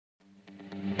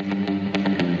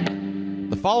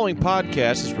following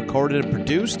podcast is recorded and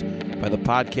produced by the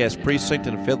Podcast Precinct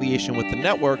in affiliation with the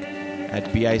network at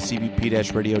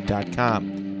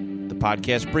bicbp-radio.com. The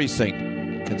Podcast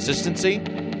Precinct. Consistency,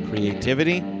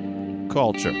 creativity,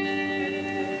 culture.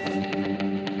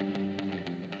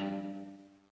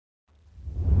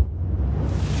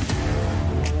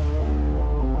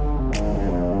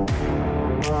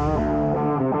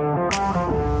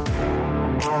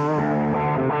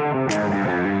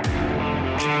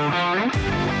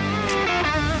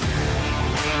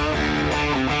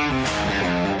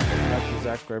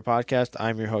 Podcast.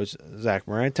 I'm your host, Zach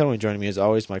Moranto, and joining me as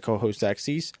always, my co-host, Zach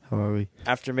Cease. How are we?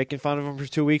 After making fun of him for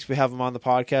 2 weeks, we have him on the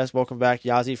podcast. Welcome back,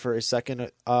 Yazzie, for his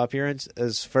second appearance,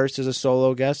 as first as a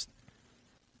solo guest.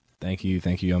 Thank you.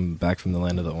 I'm back from the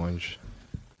land of the orange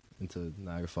into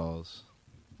Niagara Falls.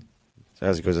 So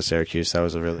as it goes to Syracuse, that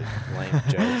was a really lame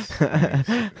joke.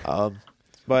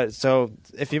 But so,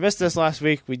 if you missed this last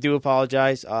week, we do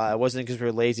apologize. It wasn't because we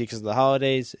were lazy because of the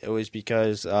holidays. It was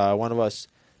because one of us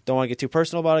don't want to get too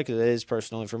personal about it because it is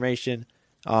personal information.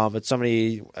 But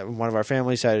one of our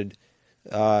families got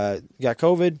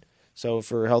COVID. So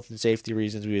for health and safety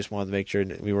reasons, we just wanted to make sure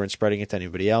that we weren't spreading it to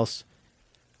anybody else.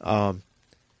 But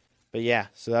yeah,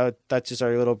 so that's just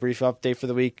our little brief update for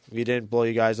the week. We didn't blow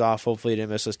you guys off. Hopefully you didn't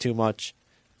miss us too much.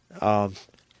 I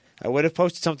would have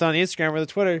posted something on the Instagram or the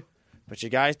Twitter, but you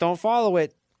guys don't follow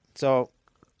it. So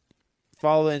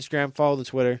follow the Instagram, follow the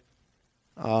Twitter.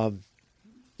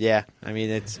 Yeah, I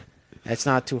mean, it's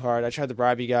not too hard. I tried to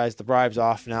bribe you guys. The bribe's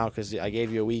off now because I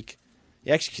gave you a week.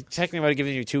 You actually, technically, I would have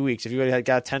given you 2 weeks. If you would have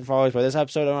got 10 followers by this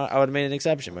episode, I would have made an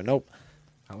exception, but nope.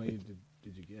 How many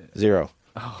did you get? 0.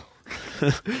 Oh.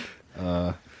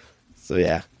 So,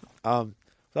 yeah.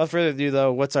 Without further ado,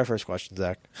 though, what's our first question,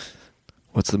 Zach?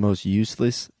 What's the most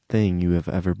useless thing you have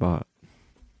ever bought?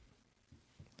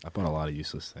 I bought a lot of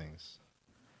useless things.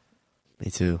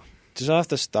 Me too. Just off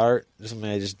the start, something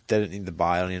I just didn't need to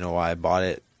buy. I don't even know why I bought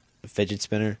it. A fidget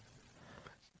spinner.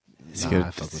 It's good.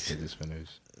 I fuck with fidget spinners.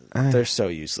 They're so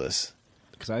useless.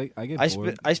 Because I get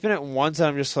bored. I spin it once and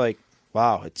I'm just like,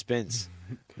 wow, it spins.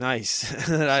 Nice.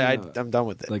 I'm done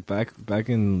with it. Like back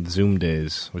in Zoom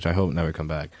days, which I hope never come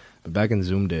back, but back in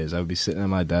Zoom days, I would be sitting at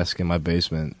my desk in my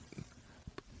basement,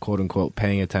 quote unquote,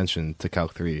 paying attention to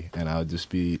Calc 3, and I would just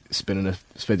be spinning a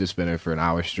fidget spinner for an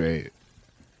hour straight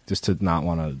just to not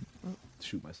want to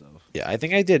shoot myself. Yeah, I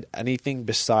think I did anything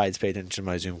besides pay attention to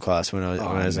my Zoom class when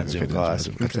I was in Zoom class.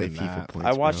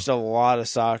 I watched a lot of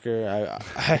soccer.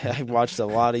 I watched a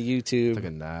lot of YouTube. Took a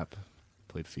nap.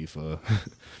 Played FIFA.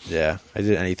 Yeah, I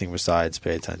did anything besides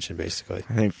pay attention, basically.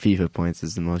 I think FIFA points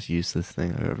is the most useless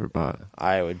thing I've ever bought.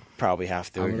 I would probably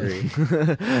have to agree.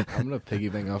 I'm going to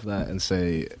piggyback off that and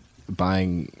say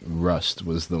buying Rust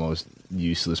was the most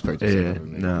useless purchase I've ever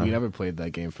made. No. We never played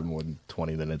that game for more than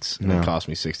 20 minutes, and it cost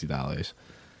me $60.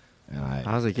 And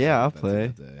I was like, yeah, I'll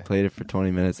play. Played it for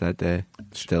 20 minutes that day.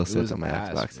 Still sits on my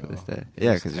Xbox to this day.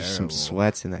 Yeah, because there's some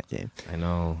sweats in that game. I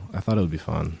know. I thought it would be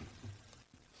fun.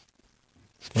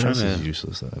 What else is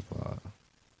useless that I bought?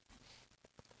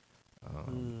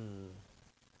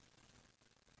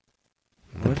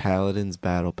 The Paladin's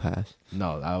Battle Pass.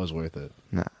 No, that was worth it.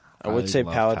 Nah. I would say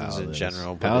Paladins in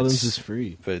general. But Paladins is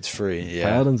free. But it's free,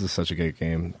 yeah. Paladins is such a great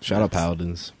game. Shout out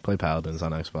Paladins. Play Paladins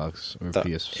on Xbox or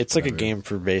PS. It's like a game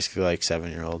for basically like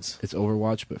 7-year-olds. It's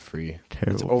Overwatch, but free.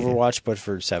 Terrible It's Overwatch, but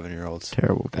for 7-years-olds.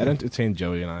 Terrible game. That entertained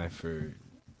Joey and I for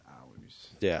hours.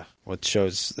 Yeah, what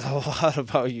shows a lot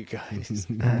about you guys.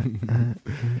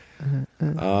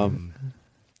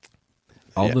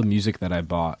 All the music that I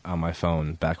bought on my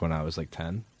phone back when I was like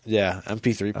 10. Yeah,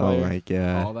 MP3 player. Oh my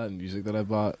god. All that music that I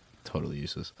bought, totally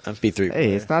useless. MP3 player.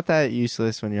 Hey, it's not that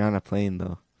useless when you're on a plane,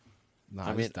 though. No,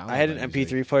 I mean, I had an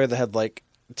MP3 player that had like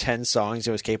 10 songs.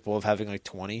 It was capable of having like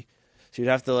 20. So you'd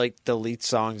have to like delete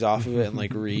songs off of it and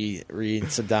like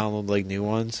download like new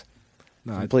ones.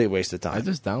 No, complete waste of time. I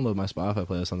just download my Spotify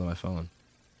playlist onto my phone,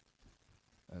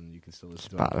 and you can still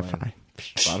listen to Spotify.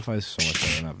 Spotify is so much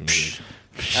better than Apple Music.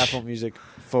 Apple Music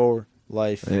for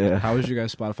life. Yeah. How was your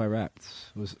guys' Spotify Wrapped?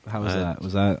 How was that?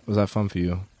 Was that fun for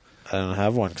you? I don't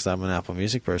have one because I'm an Apple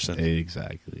Music person.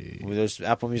 Exactly. Well, there's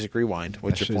Apple Music Rewind.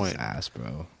 What's your point? Ass,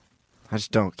 bro. I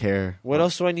just don't care. What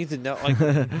else do I need to know? Like,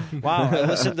 wow, I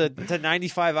listened to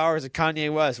 95 hours of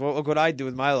Kanye West. What would I do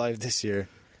with my life this year?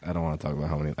 I don't want to talk about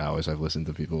how many hours I've listened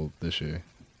to people this year.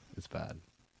 It's bad.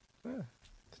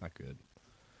 It's not good.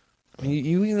 I mean,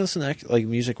 you even listen to like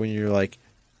music when you're like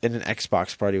in an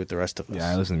Xbox party with the rest of us.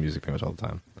 Yeah, I listen to music pretty much all the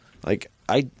time. Like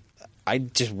I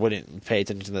just wouldn't pay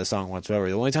attention to the song whatsoever.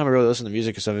 The only time I really listen to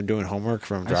music is if I'm doing homework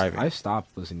from driving. I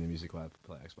stopped listening to music when I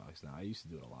play Xbox now. I used to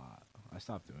do it a lot. I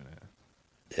stopped doing it.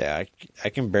 Yeah, I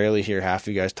can barely hear half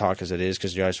of you guys talk as it is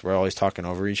because you guys were always talking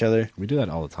over each other. We do that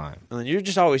all the time. And then you're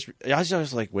just always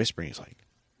like whispering. He's like,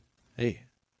 "Hey,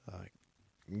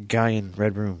 guy in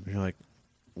red room." And you're like,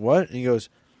 "What?" And he goes,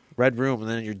 "Red room," and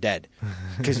then you're dead.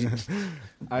 Because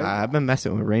I've been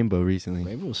messing with Rainbow recently.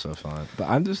 Rainbow's so fun, but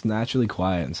I'm just naturally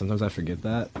quiet, and sometimes I forget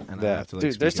that. And I have to,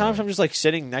 dude, there's times I'm just like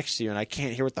sitting next to you and I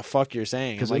can't hear what the fuck you're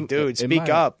saying. I'm like, dude, speak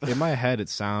up. In my head, it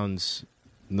sounds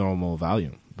normal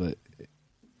volume, but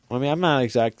I mean, I'm not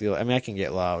exactly. I mean, I can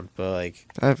get loud, but like,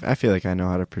 I feel like I know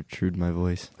how to protrude my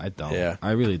voice. I don't. Yeah.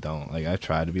 I really don't. Like, I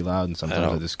try to be loud, and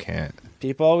sometimes I just can't.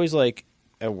 People always like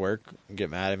at work get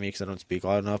mad at me because I don't speak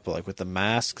loud enough. But like with the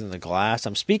masks and the glass,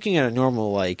 I'm speaking at a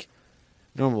normal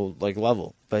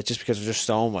level. But it's just because there's just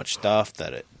so much stuff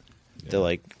that that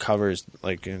like covers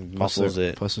like and muffles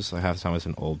it. Plus, it's like half the time it's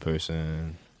an old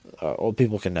person. Old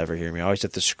people can never hear me. I always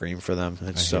have to scream for them.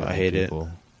 I hate it.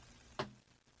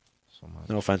 So much.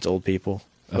 No offense, old people.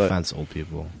 Offense, old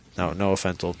people. No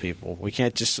offense, old people. We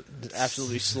can't just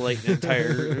absolutely slate an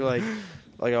entire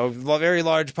like a very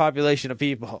large population of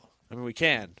people. I mean, we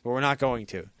can, but we're not going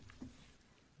to.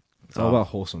 It's all about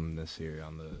wholesomeness here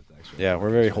on the. Yeah, we're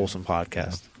a very wholesome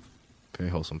podcast. Yeah. Very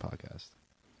wholesome podcast.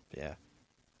 Yeah.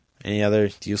 Any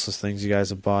other useless things you guys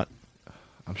have bought?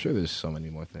 I'm sure there's so many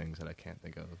more things that I can't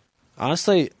think of.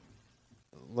 Honestly,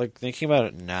 like thinking about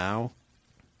it now,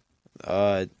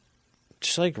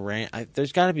 just like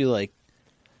there's got to be like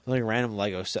random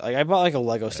Lego set. Like I bought like a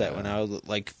Lego set when I was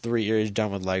like 3 years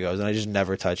done with Legos, and I just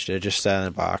never touched it. It just sat in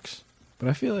a box. But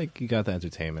I feel like you got the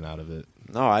entertainment out of it.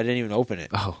 No, I didn't even open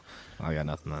it. Oh, I got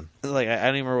nothing then. Like I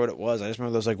don't even remember what it was. I just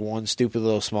remember there was like one stupid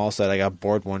little small set. I got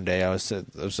bored one day. I was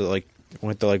like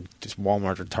went to like just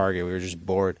Walmart or Target. We were just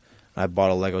bored. I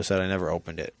bought a Lego set. I never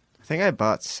opened it. I think I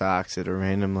bought socks at a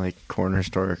random like corner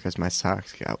store because my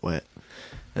socks got wet.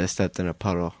 I stepped in a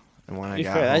puddle, and when I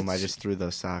got home, I just threw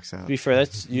those socks out. To be fair,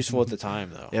 that's useful at the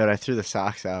time, though. Yeah, but I threw the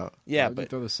socks out. Yeah, Why would but you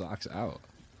throw the socks out.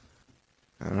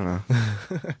 I don't know.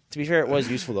 To be fair, it was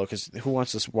useful though, because who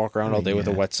wants to walk around all day with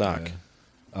a wet sock?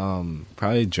 Yeah.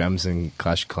 Probably Gems and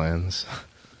Clash of Clans.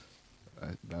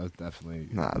 That was definitely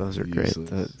those are useless.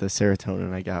 great. The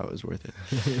serotonin I got was worth it.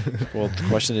 Well, the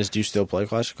question is, do you still play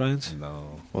Clash of Clans?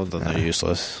 No. Well, then they're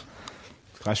useless.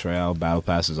 Clash Royale Battle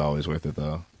Pass is always worth it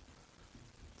though.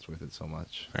 It's worth it so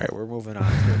much. All right, we're moving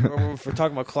on. If we're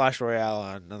talking about Clash Royale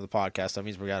on the podcast, that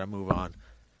means we got to move on.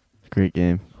 Great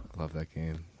game. I love that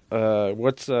game.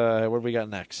 What do we got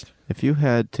next? If you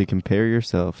had to compare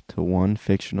yourself to one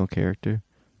fictional character,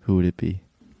 who would it be?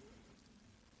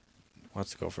 Who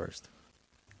wants to go first?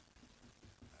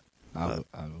 I'll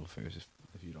go first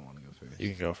if you don't want to go first. You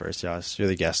can go first, Yazzie. You're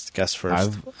the guest. Guest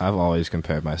first. I've always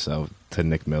compared myself to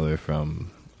Nick Miller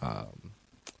from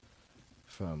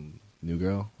New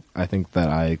Girl. I think that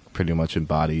I pretty much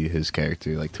embody his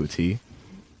character like to a T,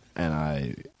 and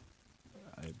I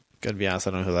Gotta be honest,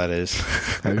 I don't know who that is.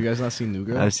 Have you guys not seen New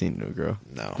Girl? I've seen New Girl.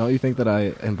 No. Don't you think that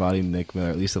I embody Nick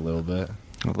Miller at least a little bit?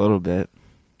 A little bit.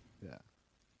 Yeah.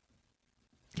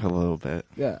 A little bit.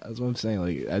 Yeah, that's what I'm saying.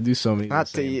 Like I do so many. Not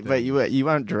to, but you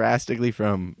went drastically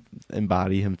from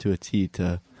embody him to a T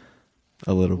to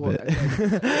a little bit.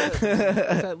 It's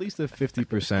at least a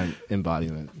 50%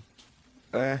 embodiment.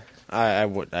 I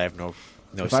have no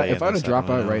If say. I were to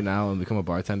drop out right now and become a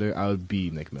bartender, I would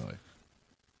be Nick Miller.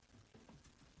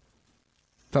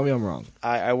 Tell me I'm wrong.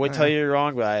 I would tell you you're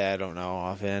wrong, but I don't know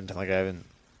offhand. Like I wouldn't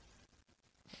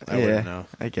know.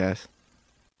 I guess.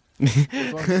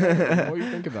 That's what I'm saying. The more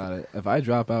you think about it, if I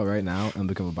drop out right now and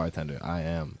become a bartender, I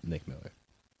am Nick Miller.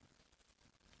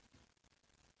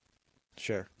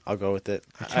 Sure, I'll go with it.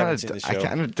 I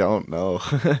kind of don't know.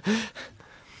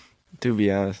 To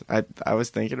be honest, I was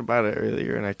thinking about it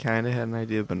earlier, and I kind of had an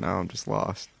idea, but now I'm just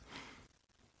lost.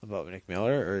 About Nick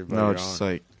Miller, or about no, your just own?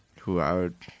 like who I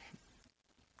would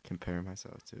compare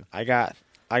myself to. I got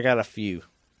a few.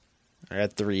 I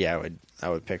got 3 I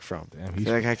would pick from.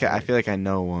 Damn, I feel like I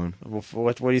know one.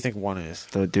 What do you think one is?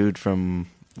 The dude from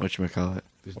whatchamacallit.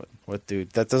 What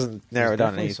dude? That doesn't narrow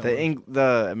down anything.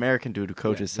 The American dude who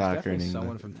coaches soccer in England.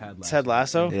 Someone from Ted Lasso. Ted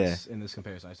Lasso? Yeah. In this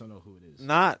comparison, I just don't know who it is.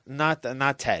 Not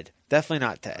Ted. Definitely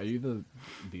not Ted. Are you the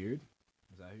Beard?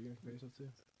 Is that who you're comparing yourself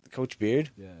to? Coach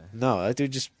Beard? Yeah. No, that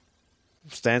dude just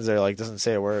stands there like doesn't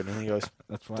say a word, and he goes,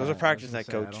 That's why "Those are practice net,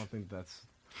 coach." I don't think that's.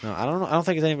 No, I don't know. I don't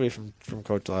think it's anybody from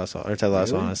Coach Lasso or Ted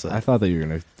Lasso. Really? Honestly, I thought that you were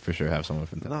gonna for sure have someone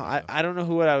from Ted no, Lasso. I don't know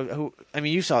who. I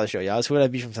mean, you saw the show, Yaz. Who would I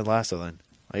be from Ted Lasso then?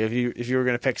 Like if you were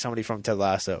gonna pick somebody from Ted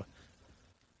Lasso,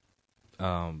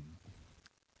 I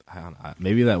don't know.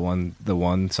 Maybe the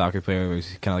one soccer player was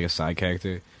kind of like a side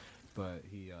character, but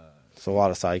he. it's a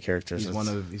lot of side characters.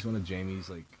 He's one of Jamie's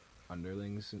like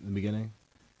underlings in the beginning.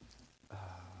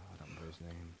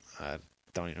 name? I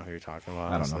don't even know who you're talking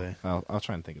about. I don't honestly. know. I'll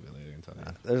try and think of it later and tell you.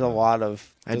 There's a lot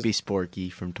of. I'd be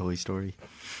Sporky from Toy Story.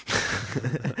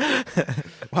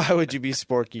 Why would you be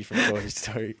Sporky from Toy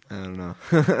Story? I don't know.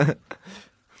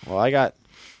 Well, I got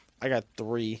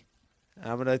 3.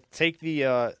 I'm gonna take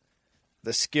the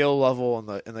skill level and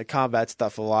the combat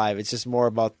stuff alive. It's just more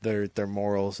about their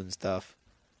morals and stuff.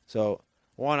 So,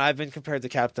 one, I've been compared to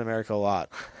Captain America a lot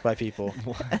by people.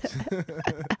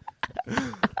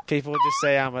 People just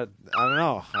say I don't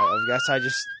know. I guess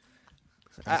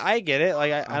I get it.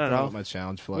 Like I don't know. My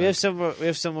challenge flag. We have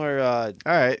similar. All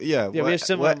right, yeah. Yeah, we have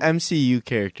similar. What MCU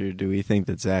character do we think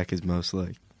that Zach is most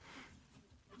like?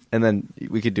 And then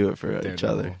we could do it for each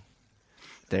other.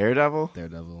 Daredevil.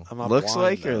 Looks blind,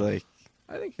 like though. or like?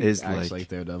 I think he acts like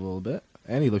Daredevil a bit,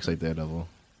 and he looks like Daredevil.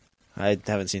 I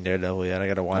haven't seen Daredevil yet. I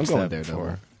gotta watch that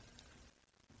Daredevil.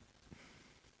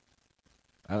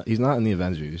 He's not in the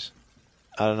Avengers.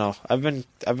 I don't know. I've been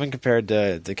compared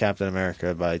to Captain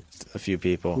America by a few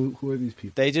people. Who are these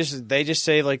people? They just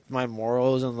say like my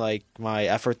morals and like my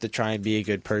effort to try and be a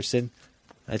good person.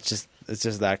 It's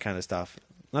just that kind of stuff.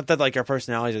 Not that like our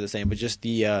personalities are the same, but just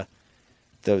the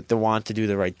want to do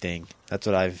the right thing. That's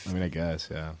what I guess,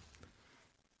 yeah.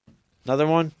 Another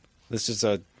one. This is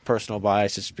a personal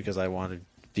bias, just because I want to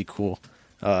be cool.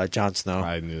 Jon Snow.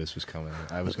 I knew this was coming.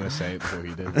 I was gonna say it before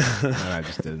he did, and I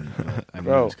just didn't. But I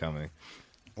knew it was coming.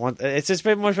 It's just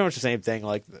pretty much the same thing.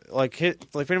 Like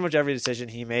pretty much every decision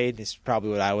he made is probably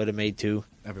what I would have made too.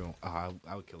 Everyone, I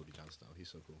would kill to be Jon Snow. He's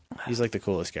so cool. He's like the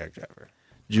coolest character ever.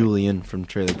 Julian from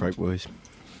Trailer Park Boys.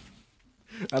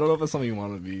 I don't know if that's something you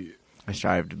want to be. I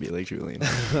strive to be like Julian.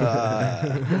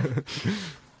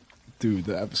 Dude,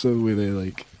 the episode where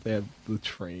they had the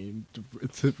train to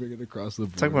bring it across the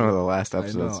border. It's like one of the last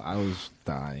episodes. I was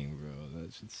dying, bro.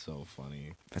 That shit's so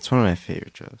funny. That's one of my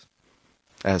favorite shows.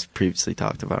 As previously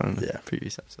talked about in the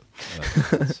previous episode.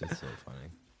 That shit's so funny.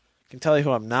 I can tell you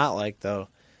who I'm not like, though.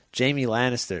 Jaime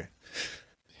Lannister.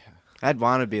 Yeah. I'd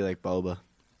want to be like Boba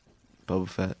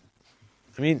Fett.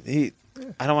 I mean,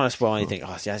 I don't want to spoil anything. Oh,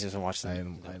 Yazzie hasn't watched it. I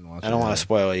didn't watch it. I don't want to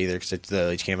spoil it either, because it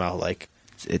literally came out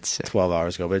it's 12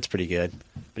 hours ago, but it's pretty good.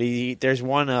 But there's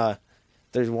one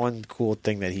cool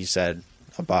thing that he said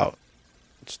about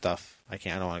stuff. I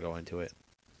don't want to go into it,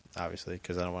 obviously,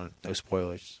 because I don't want no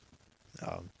spoilers.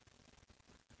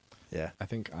 Yeah. I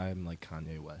think I'm like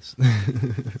Kanye West.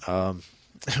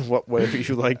 What way are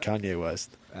you like Kanye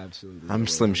West? Absolutely. I'm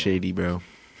Slim Shady, bro.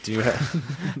 Do you have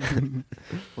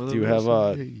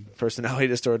a personality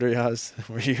disorder, Yaz?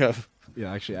 Where you have?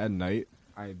 Yeah, actually, at night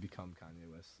I become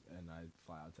Kanye West and I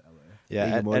fly out to LA.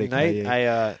 Yeah, at night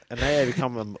I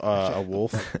become a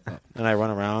wolf and I run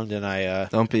around and I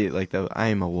don't be like that. I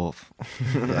am a wolf.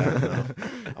 Yeah,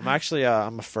 I'm actually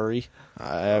I'm a furry.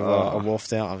 I have a wolf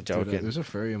tail. I'm joking. Dude, there was a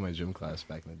furry in my gym class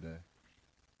back in the day.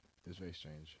 It was very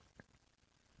strange.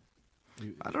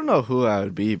 I don't know who I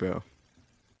would be, bro.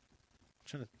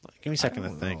 Give me a second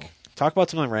to think. Talk about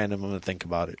something random. I'm gonna think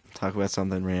about it. Talk about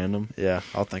something random. Yeah,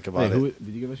 I'll think about it.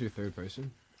 Did you give us your third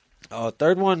person?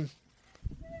 Third one.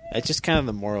 It's just kind of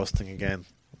the morals thing again.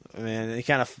 I mean, he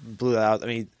kind of blew that out. I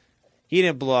mean, he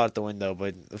didn't blow out the window,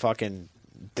 but fucking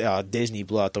Disney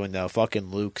blew out the window.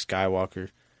 Fucking Luke Skywalker.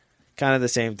 Kind of the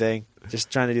same thing. Just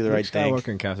trying to do the right thing. Skywalker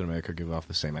and Captain America give off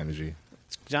the same energy.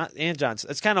 Johnson.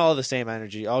 It's kind of all the same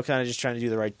energy. All kind of just trying to do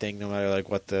the right thing, no matter like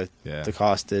what the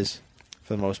cost is,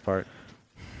 for the most part,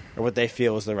 or what they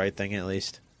feel is the right thing at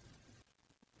least.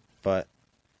 But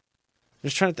I'm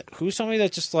just trying to. Who's somebody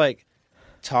that just like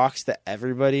talks to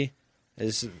everybody,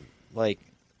 is like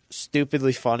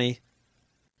stupidly funny,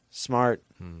 smart.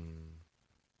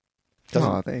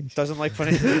 Doesn't like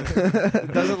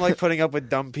putting up with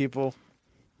dumb people.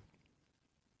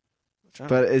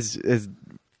 But is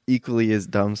equally as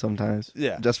dumb sometimes.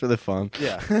 Yeah. Just for the fun.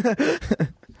 Yeah.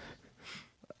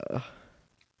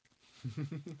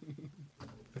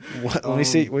 What? Let me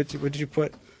see. What did you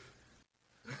put?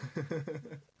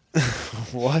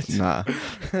 What? Nah.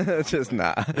 Just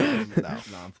nah. No, I'm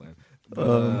playing.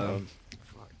 But,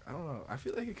 fuck, I don't know. I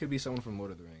feel like it could be someone from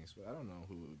Lord of the Rings, but I don't know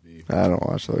who it would be. I don't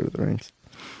watch Lord of the Rings.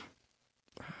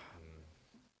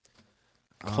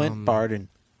 Clint Barton.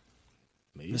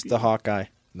 Maybe. Mr. Hawkeye.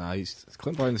 Nah,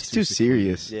 Clint Barton's too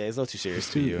serious. Yeah, he's a little too serious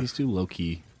for you. He's too low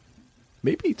key.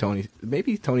 Maybe Tony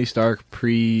Stark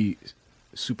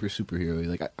superhero,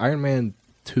 like Iron Man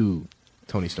 2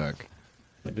 Tony Stark.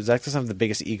 But Zach doesn't have the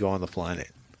biggest ego on the planet.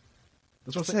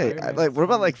 That's what I'm saying. What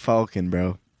about like Falcon,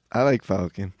 bro? I like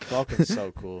Falcon. Falcon's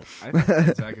so cool. I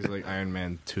think Zach is like Iron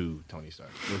Man 2 Tony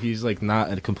Stark. Where he's like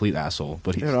not a complete asshole,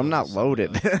 but he's. Dude, I'm not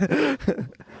loaded.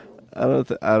 I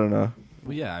don't know.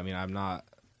 Well, yeah, I mean, I'm not.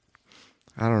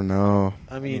 I don't know.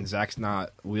 I mean, Zach's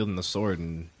not wielding the sword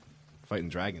and fighting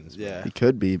dragons. Yeah. He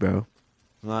could be, bro.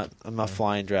 I'm not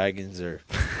flying dragons or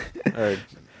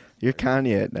You're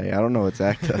Kanye at night. I don't know what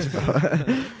Zach does,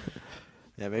 bro.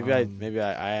 Yeah, maybe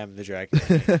I am the dragon.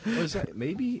 What is that?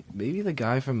 Maybe the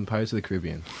guy from Pirates of the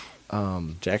Caribbean.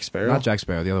 Jack Sparrow? Not Jack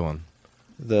Sparrow, the other one.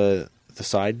 The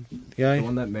side guy? The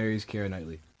one that marries Keira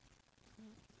Knightley.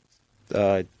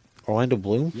 Orlando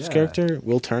Bloom's character?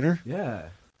 Will Turner? Yeah.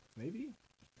 Maybe?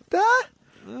 I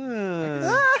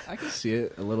can see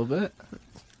it a little bit.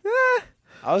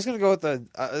 I was going to go with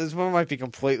this one might be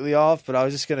completely off, but I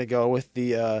was just going to go with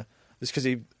just because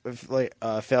he,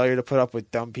 failure to put up with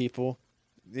dumb people.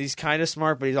 He's kind of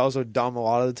smart, but he's also dumb a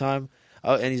lot of the time.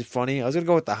 And he's funny. I was going to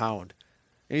go with the Hound.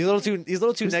 And he's a little too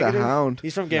Who's negative. The Hound?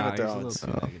 He's from Game of Thrones.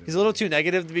 He's a little too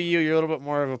negative to be you. You're a little bit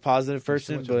more of a positive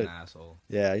person, He's too much of an asshole.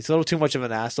 Yeah, he's a little too much of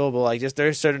an asshole. But just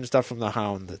there's certain stuff from the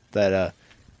Hound that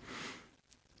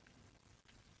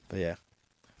but yeah,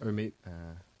 or maybe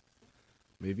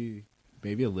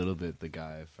a little bit the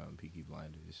guy from Peaky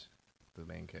Blinders, the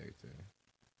main character,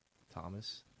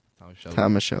 Thomas Shelby.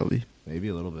 Thomas Shelby. Maybe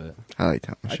a little bit. I like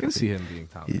Thomas Shelby. I can see him being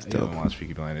Thomas. He's I dope. haven't watched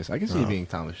Peaky Blinders. I can see him being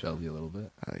Thomas Shelby a little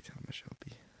bit. I like Thomas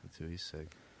Shelby. Me too. He's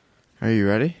sick. Are you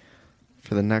ready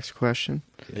for the next question?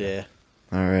 Yeah.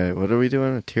 All right. What are we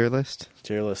doing? A tier list?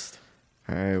 Tier list.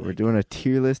 All right. We're doing a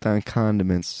tier list on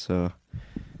condiments. So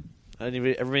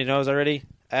everybody knows already.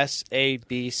 S, A,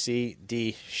 B, C,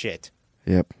 D, shit.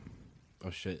 Yep. Oh,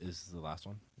 shit is the last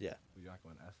one? Yeah. We're not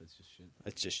going F, it's just shit?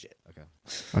 It's just shit. Okay.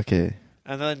 Okay.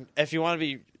 And then if you want to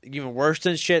be even worse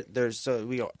than shit,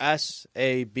 we go S,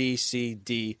 A, B, C,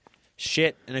 D,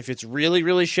 shit. And if it's really,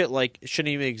 really shit, like it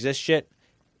shouldn't even exist shit,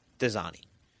 Dasani.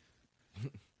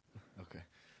 Okay.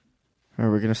 All right.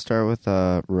 We're going to start with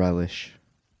relish.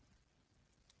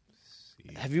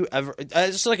 Have you ever,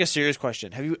 just like a serious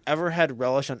question, have you ever had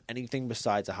relish on anything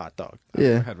besides a hot dog? I've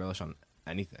never had relish on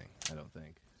anything, I don't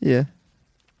think. Yeah.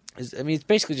 It's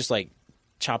basically just like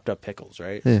chopped up pickles,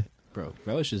 right? Yeah. Bro,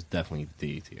 relish is definitely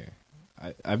D tier.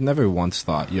 I've never once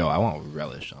thought, I want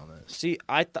relish on this. See,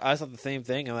 I thought the same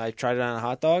thing, and I tried it on a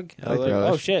hot dog. And I was like like,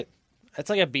 relish. oh shit, it's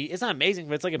like a B. It's not amazing,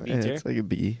 but it's like a B tier. It's like a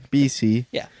B. B, C.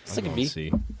 Yeah, it's I'm like a going B.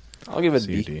 C. I'll give it a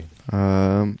C or B. D.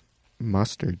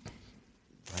 Mustard.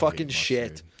 Fucking hate shit.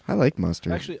 mustard. I like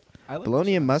mustard. Actually, I like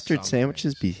bologna and mustard on some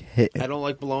sandwiches things. be hitting. I don't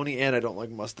like bologna and I don't like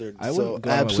mustard. I so would go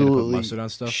out of my way to absolutely put mustard on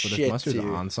stuff, but if shit mustard's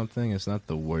tier. on something, it's not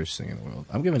the worst thing in the world.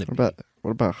 I'm giving it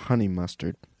What about honey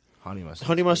mustard? honey mustard.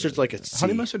 Honey mustard's like a C.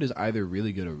 Honey mustard is either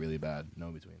really good or really bad. No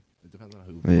in between. It depends on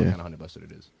what kind of honey mustard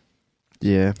it is.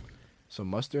 Yeah. So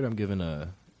mustard, I'm giving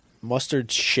a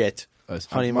Mustard shit.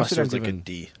 Honey mustard's like a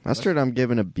D. Mustard, I'm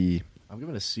giving a B. I'm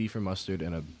giving a C for mustard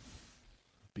and a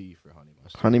B for honey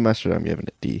mustard. Honey mustard, I'm giving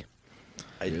a D.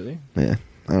 Really? Yeah.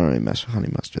 I don't really mess with honey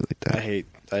mustard like that.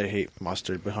 I hate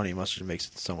mustard, but honey mustard makes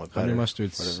it somewhat better. Honey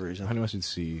mustard, for whatever reason. honey mustard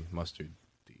C, mustard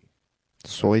D.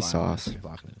 Soy Locking sauce. it.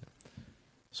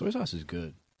 Soy sauce is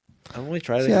good. I've only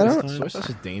tried it See, I a don't- couple Soy times. sauce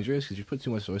is dangerous because you put too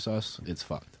much soy sauce, it's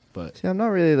fucked. But See, I'm not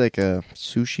really like a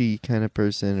sushi kind of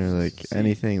person or like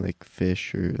anything like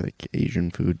fish or like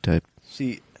Asian food type.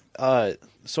 See,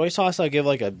 soy sauce I'll give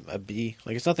like a B.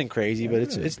 Like it's nothing crazy, but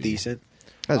it's B. decent.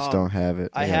 I just don't have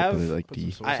it. I gotta have- put it like Put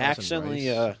D. some I sauce and accidentally,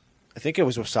 rice. I think it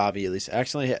was wasabi at least. I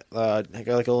accidentally I got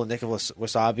like a little nick of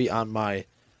wasabi on my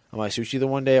sushi the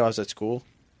one day I was at school.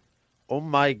 Oh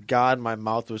my god, my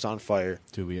mouth was on fire.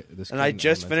 Dude, this And I kid in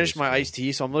just elementary finished my school- iced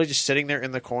tea, so I'm literally just sitting there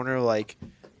in the corner, like,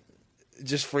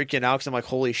 just freaking out because I'm like,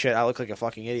 holy shit, I look like a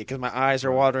fucking idiot because my eyes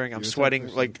are watering. I'm You're the type sweating. of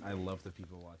person Like, I love that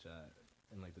people watch at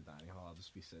in like the dining hall. I'll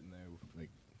just be sitting there, like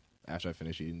after I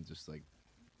finish eating, just like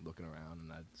looking around,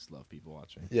 and I just love people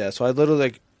watching. yeah, so I literally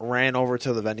like ran over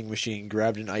to the vending machine,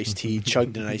 grabbed an iced tea,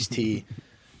 chugged an iced tea,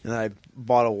 and I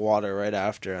bought a water right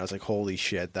after. And I was like, holy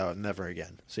shit, that would never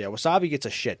again. So yeah, wasabi gets a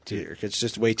shit tier. It's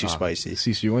just way too spicy.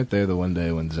 See, so you weren't there the one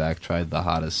day when Zach tried the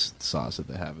hottest sauce that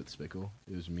they have at Spickle.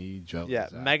 It was me, Joe, Yeah,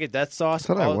 and Zach. mega death I sauce.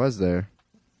 thought I was there.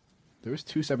 There was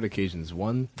two separate occasions.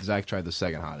 One, Zach tried the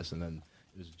second hottest, and then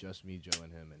it was just me, Joe,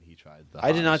 and him, and he tried the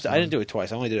I did not. hottest I didn't one. do it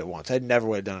twice. I only did it once. I never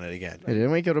would have done it again. Hey,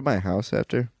 didn't we go to my house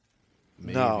after?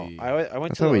 Maybe. No, I went I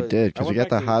to. thought we the- did I because we went got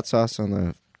the back to- hot sauce on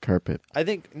the carpet. I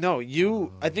think no,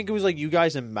 you. I think it was like you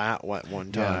guys and Matt went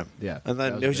one time. Yeah. And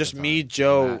That then it was a just good me, time.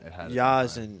 Joe, Matt had a good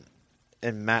Yaz, time.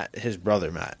 and Matt, his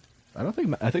brother Matt. I don't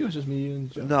think. I think it was just me, you,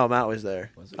 and Joe. No, Matt was there.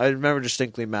 Was it? I remember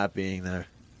distinctly Matt being there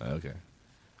Okay.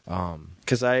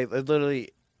 because I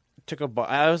literally took a bite.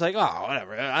 I was like, oh,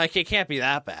 whatever. It can't be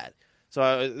that bad.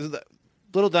 So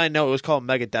little did I know it was called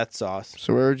Mega Death Sauce.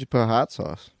 So where would you put hot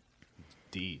sauce?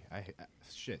 D. I hate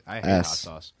hot S.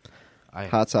 sauce.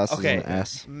 Hot sauce is an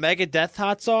S. Megadeth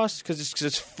hot sauce because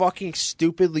it's fucking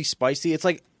stupidly spicy. It's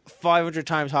like 500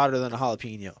 times hotter than a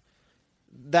jalapeno.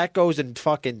 That goes in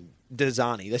fucking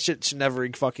Dasani. That shit should never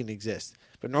fucking exist.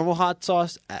 But normal hot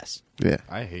sauce, S. Yeah.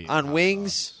 I hate on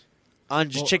wings, sauce. On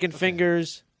just chicken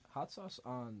fingers. Hot sauce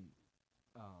on.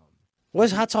 What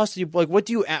is hot sauce? Do you like? What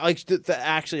do you like? The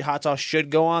actually hot sauce should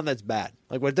go on. That's bad.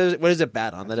 Like what is it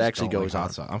bad on that actually goes on?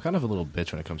 Sauce. I'm kind of a little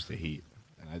bitch when it comes to heat,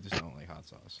 and I just don't like hot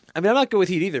sauce. I mean, I'm not good with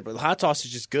heat either, but the hot sauce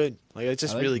is just good. Like it's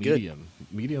just really medium.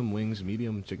 good. Medium wings,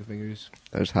 medium chicken fingers.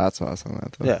 There's hot sauce on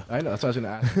that though. Yeah, I know. That's what I was going to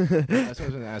ask. That's what I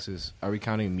was going to ask is, are we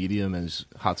counting medium as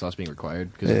hot sauce being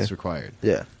required? Because it's required.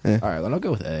 Yeah. All right, then I'll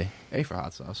go with A. A for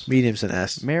hot sauce. Medium's an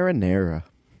S. Marinara.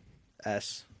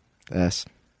 S. S.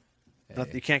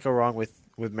 You can't go wrong with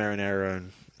marinara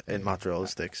and mozzarella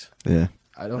sticks. Yeah.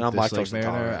 I don't dislike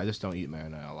marinara. I just don't eat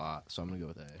marinara a lot, so I'm gonna go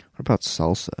with A. What about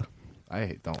salsa?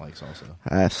 I don't like salsa.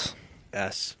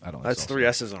 S. I don't. That's salsa. 3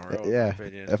 S's on a row. Yeah.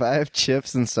 If I have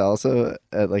chips and salsa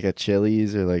at like a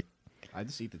Chili's or like I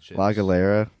just eat the chips. La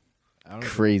Galera,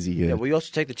 crazy good. Yeah, well, you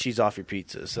also take the cheese off your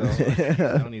pizza, so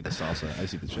I don't eat the salsa. I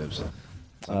just eat the chips. So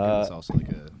I'm giving salsa like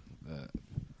a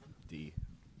D.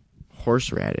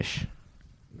 Horseradish.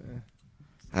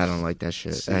 I don't like that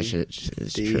shit. C. That shit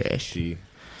is trash.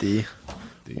 D.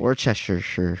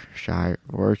 Worcestershire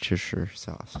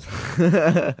sauce.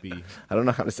 B. I don't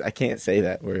know how to say. I can't say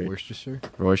that word. Worcestershire.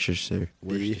 Worcester.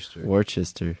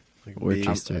 Like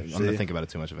Worcester. I'm gonna think about it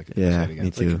too much if I could say it again.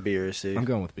 Me too. Like a B or a C. I'm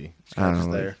going with B. It's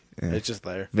just there. Yeah. It's just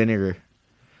there. Vinegar.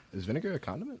 Is vinegar a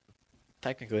condiment?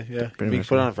 Technically, yeah. Pretty You much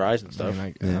can put it on fries and stuff.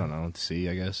 I don't know. C,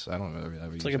 I guess. I don't know.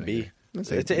 It's like a B.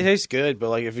 It tastes good, but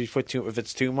like if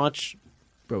it's too much.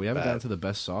 Bro, we haven't gotten to the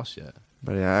best sauce yet.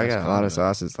 But yeah, I got a lot of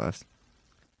sauces left.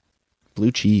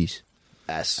 Blue cheese.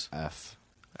 S. F.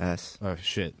 S. Oh,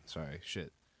 shit. Sorry.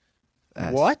 Shit.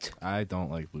 S. What? I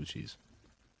don't like blue cheese.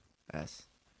 S.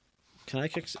 Can I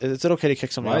kick? Is it okay to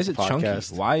kick someone Why off is the it podcast?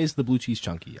 chunky? Why is the blue cheese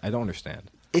chunky? I don't understand.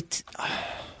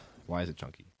 Why is it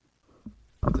chunky?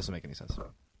 It doesn't make any sense.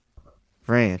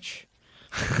 Ranch.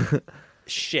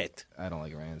 Shit. I don't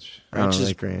like ranch. I don't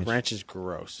like ranch. Ranch is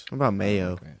gross. What about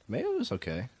mayo? Mayo is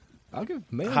okay. I'll give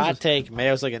mayo. Hot take.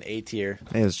 Mayo's like an A tier.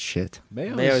 Mayo's shit.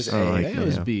 Mayo's A. Mayo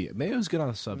is B. Mayo's good on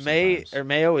a sub.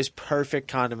 Mayo is perfect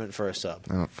condiment for a sub.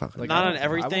 I don't fucking like, not on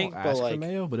everything, I won't but ask like for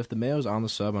mayo. But if the mayo's on the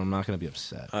sub, I'm not going to be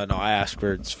upset. No, I asked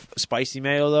for spicy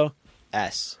mayo though.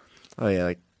 S. Oh yeah,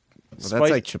 like that's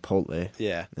like Chipotle.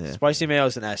 Yeah. Spicy mayo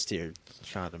is an S tier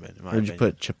condiment. In my Where'd opinion.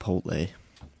 you put Chipotle?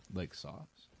 Like sauce.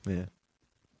 Yeah.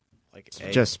 Like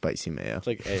just spicy mayo. It's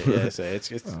like A. Yeah,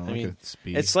 I mean,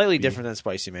 it's slightly different than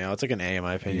spicy mayo. It's like an A in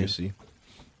my opinion. C.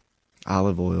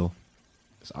 Olive oil.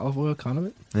 Is olive oil a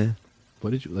condiment? Yeah. What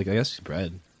did you like? I guess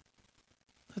bread.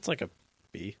 That's like a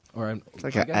B. It's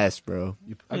like an S, bro.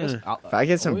 If I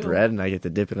get some bread and I get to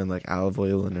dip it in like olive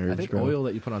oil and herbs, I think bro. oil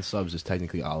that you put on subs is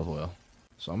technically olive oil.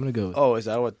 So I'm gonna go. Oh, is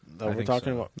that what we're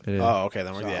talking about? Yeah. Oh, okay.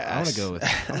 Then we're I'm gonna go with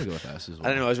S as well. I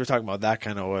didn't know as we're talking about that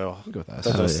kind of oil. I'll go with S.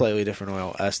 That's a slightly different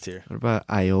oil. S tier. What about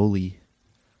aioli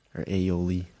or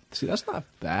aioli? See, that's not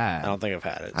bad. I don't think I've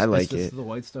had it. I like it. It's the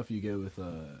white stuff you get with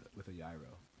a gyro.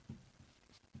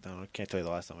 I can't tell you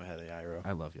the last time I had a gyro.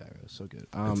 I love gyro. It's so good.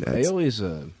 That's aioli is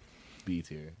a B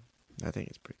tier. I think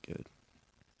it's pretty good.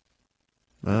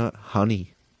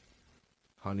 Honey.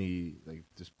 Honey, like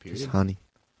just period. Just honey.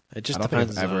 It just I don't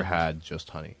depends. think I've ever had just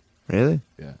honey. Really?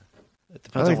 Yeah. It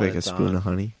I depends on like a spoon of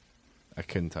honey. I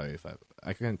couldn't tell you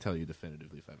I couldn't tell you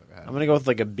definitively if I've ever had. I'm gonna go with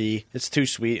like a B. It's too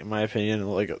sweet in my opinion.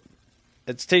 Like,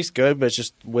 it tastes good, but it's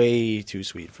just way too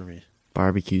sweet for me.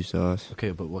 Barbecue sauce.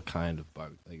 Okay, but what kind of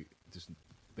like just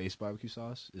base barbecue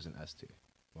sauce is an S tier,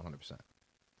 100%.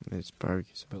 It's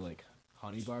barbecue sauce. But like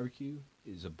honey barbecue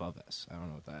is above S. I don't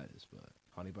know what that is, but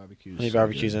honey barbecue. Honey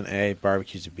barbecue's an A.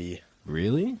 Barbecue's a B.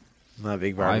 Really? I'm not a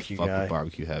big barbecue I fuck guy. with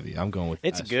barbecue heavy. I'm going with.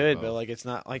 It's S good, for but both. like it's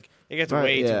not like it gets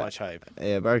way too much hype.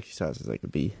 Yeah, barbecue sauce is like a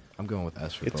B. I'm going with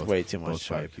S for It's both. way too much both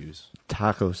hype. barbecues.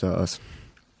 Taco sauce.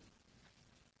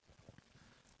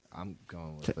 I'm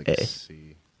going with like A. a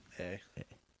C. A.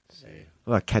 C.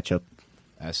 What about ketchup?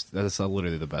 S. That's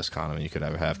literally the best condiment you could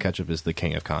ever have. Ketchup is the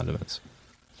king of condiments.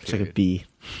 It's like a B.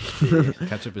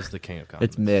 Ketchup is the king of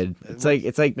condiments. It's mid.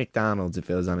 It's like McDonald's if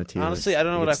it was on a tier. Honestly, I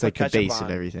don't know what I it's put like ketchup the base on.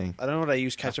 of everything. I don't know what I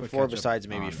use ketchup for besides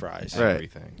maybe on fries. Right.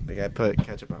 Everything. Like I put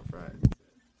ketchup on fries.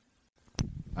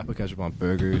 I put ketchup on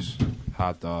burgers,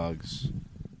 hot dogs,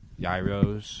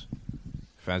 gyros,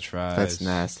 French fries. That's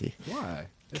nasty. Why?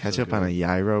 It's Ketchup so on a good.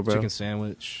 gyro, bro. Chicken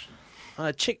sandwich.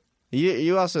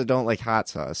 You also don't like hot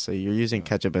sauce, so you're using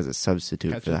ketchup as a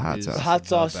substitute for the hot sauce. Hot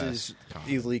sauce is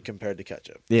easily compared to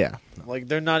ketchup. Yeah. Like,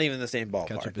 they're not even the same ballpark.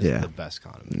 Ketchup is the best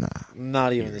condiment. Nah.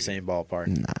 Not even the same ballpark.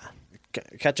 Nah.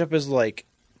 Ketchup is like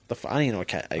I don't even know what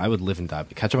ketchup. I would live and die.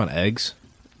 Ketchup on eggs?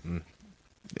 Yeah,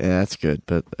 that's good,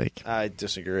 but like I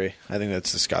disagree. I think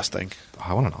that's disgusting. Oh,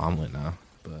 I want an omelet now,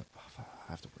 but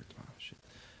I have to work tomorrow.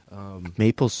 Shit.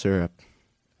 Maple syrup.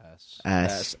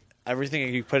 S.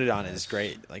 Everything you put it on is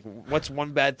great. Like, what's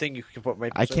one bad thing you can put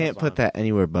maple syrup on? I can't put that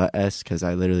anywhere but S because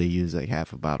I literally use like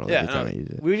half a bottle every time I use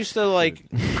it. We used to like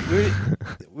we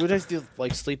would just do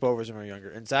like sleepovers when we were younger,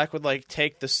 and Zach would like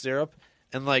take the syrup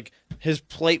and like his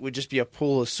plate would just be a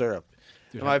pool of syrup.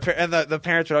 Dude, and the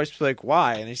parents would always be like,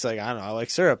 "Why?" And he's like, "I don't know, I like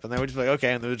syrup." And they would just be like,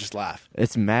 "Okay," and they would just laugh.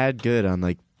 It's mad good on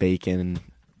like bacon.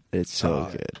 It's so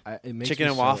good. It makes Chicken me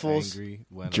and so waffles, angry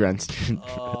when, drenched.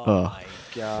 Oh my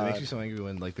god! It makes me so angry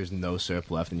when like there's no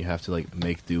syrup left and you have to like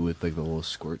make do with like the little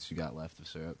squirts you got left of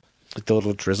syrup. Like the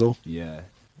little drizzle. Yeah,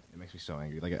 it makes me so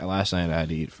angry. Like last night I had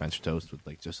to eat French toast with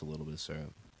like just a little bit of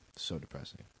syrup. So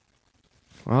depressing.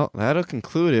 Well, that'll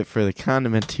conclude it for the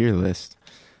condiment tier list.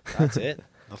 That's it.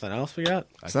 Nothing else we got?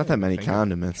 It's not that many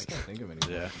condiments. I can't think of anything,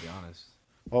 to be honest.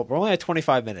 Well, we're only at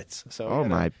 25 minutes, so oh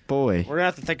my boy, we're gonna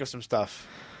have to think of some stuff.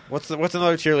 What's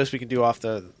another tier list we can do off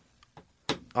the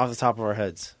top of our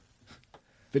heads?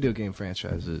 Video game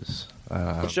franchises.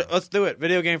 Let's do it.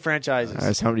 Video game franchises. All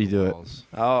right, somebody do it.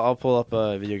 I'll pull up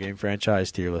a video game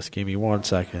franchise tier list. Give me 1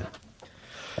 second.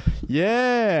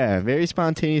 Yeah, very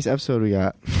spontaneous episode we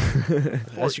got.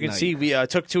 As you can see, we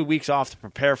took 2 weeks off to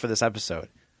prepare for this episode.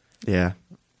 Yeah.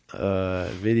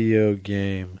 Video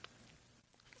game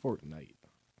Fortnite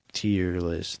tier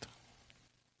list.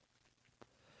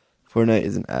 Fortnite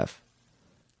is an F.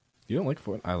 You don't like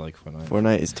Fortnite? I like Fortnite.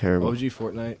 Fortnite is terrible. OG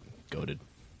Fortnite, goated.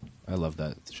 I love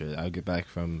that shit. I would get back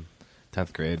from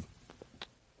 10th grade,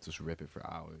 just rip it for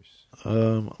hours.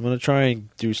 I'm gonna try and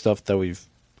do stuff that we've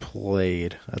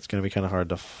played. That's gonna be kind of hard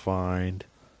to find.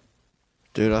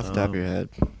 Dude, off the top of your head.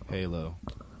 Halo.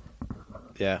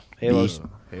 Yeah, Halo's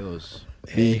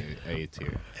A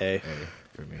tier. A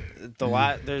for me.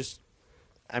 There's,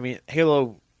 I mean,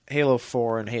 Halo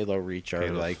 4 and Halo Reach are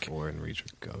Halo 4 and Reach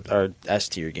are S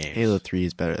tier games. Halo 3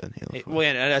 is better than Halo 4. Well,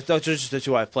 yeah, those are just the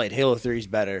two I've played. Halo 3 is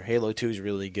better. Halo 2 is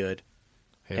really good.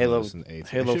 Halo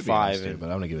 5, tier, but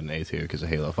I'm gonna give it an A tier because of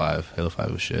Halo 5. Halo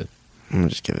 5 was shit. I'm gonna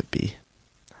just give it B.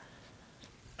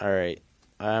 All right,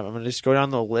 I'm gonna just go down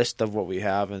the list of what we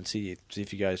have and see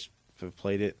if you guys have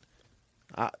played it.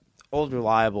 Old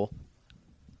Reliable,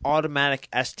 automatic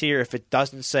S tier. If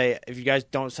you guys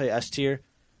don't say S tier,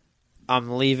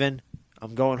 I'm leaving.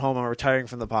 I'm going home. I'm retiring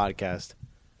from the podcast.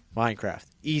 Minecraft,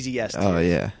 easy S tier. Oh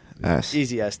yeah, S.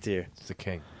 Easy S tier. It's the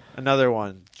king. Another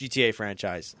one, GTA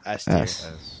franchise, S tier.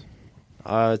 S.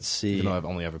 Let's see. Even though I've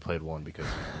only ever played one because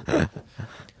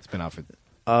it's been out for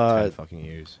 10 fucking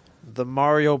years. The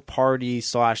Mario Party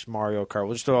 / Mario Kart.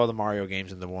 We'll just throw all the Mario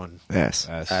games into one. S.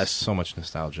 So much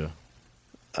nostalgia.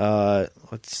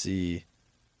 Let's see.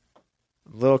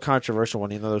 A little controversial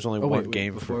one, even though there's only one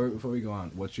game. Before we go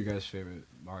on, what's your guys' favorite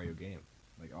Mario game?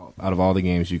 Like out of all the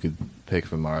games you could pick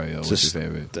from Mario, what's your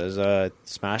favorite? Does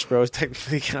Smash Bros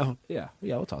technically count? Yeah,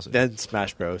 we'll toss it. Then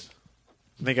Smash Bros.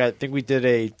 I think we did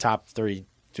a top 3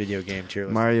 video game tier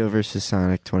list. Mario vs.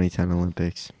 Sonic 2010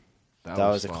 Olympics. That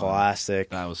was a classic.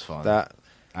 That was fun.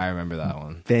 I remember that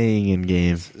one. Banging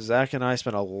game. Zach and I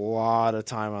spent a lot of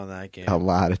time on that game. A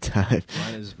lot of time.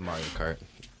 Mine is Mario Kart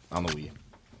on the Wii.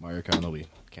 Mario Kart on the Wii.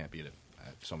 Can't beat it. I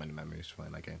have so many memories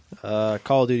playing that game.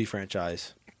 Call of Duty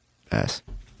franchise. S.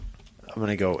 I'm going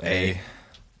to go A.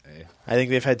 I think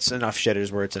they've had enough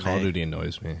shitters where it's an A. Call of Duty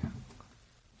annoys me.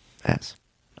 S.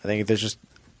 I think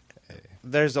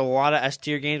there's a lot of S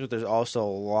tier games, but there's also a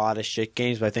lot of shit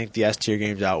games. But I think the S tier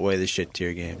games outweigh the shit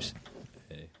tier games.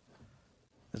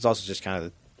 It's also just kind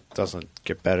of doesn't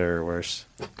get better or worse.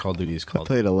 Call of Duty is I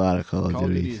played a lot of Call of Duty. Call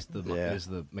of Duty is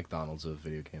the McDonald's of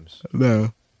video games.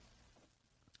 No.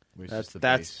 That's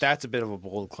a bit of a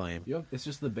bold claim. It's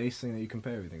just the base thing that you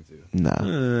compare everything to. No.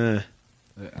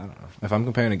 I don't know. If I'm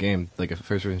comparing a game, like a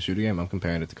first-person shooter game, I'm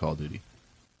comparing it to Call of Duty.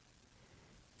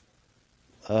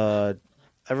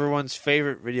 Everyone's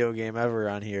favorite video game ever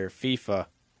on here, FIFA.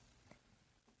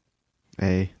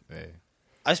 A.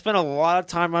 I spent a lot of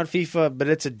time on FIFA, but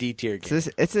it's a D tier game.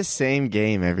 It's the same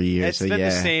game every year. It's been the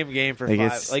same game for 5.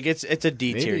 It's a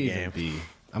D tier game. B.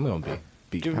 I'm going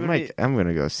B. I'm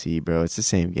gonna go C, bro. It's the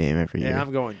same game every year. Yeah,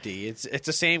 I'm going D. It's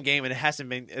the same game, and it hasn't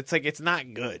been. It's like it's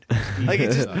not good. Like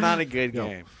it's just not a good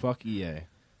game. Fuck EA.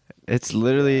 It's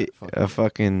literally a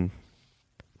fucking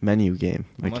menu game.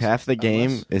 Like half the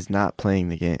game is not playing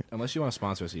the game. Unless you want to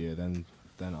sponsor us EA, then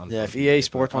then yeah, if EA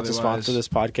Sports wants to sponsor this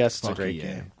podcast, it's a great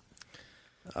game.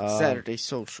 Saturday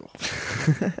Social.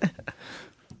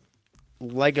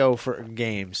 Lego for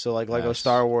games, so like Lego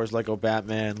Star Wars, Lego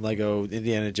Batman, Lego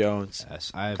Indiana Jones.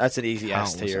 Yes, that's an easy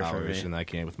S tier for me. In that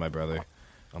game with my brother.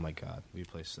 Oh my god, we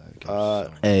played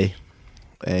that. A.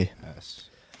 S.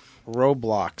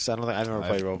 Roblox. I've never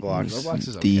played Roblox. Roblox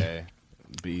is okay.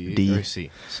 B or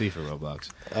C. C for Roblox.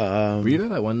 Were you there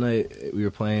that one night we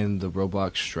were playing the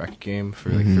Roblox Shrek game for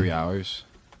like 3 hours?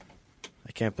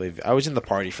 I can't believe I was in the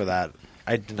party for that.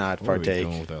 I did not partake. What are we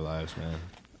doing with our lives, man?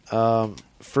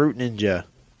 Fruit Ninja.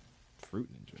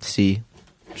 C.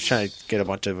 Just trying to get a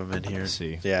bunch of them in here.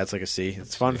 C. Yeah, it's like a C.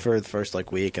 It's fun for the first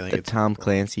week. I think it's Tom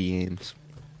Clancy games.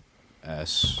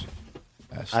 S.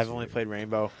 I've only played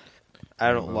Rainbow.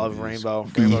 I don't love Rainbow.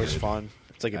 Rainbow's fun.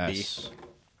 It's like a B.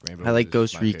 Rainbow I like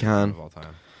Ghost Recon.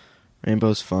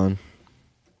 Rainbow's fun.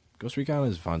 Ghost Recon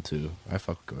is fun too. I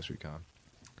fuck with Ghost Recon.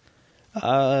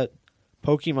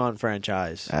 Pokemon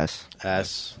franchise. S.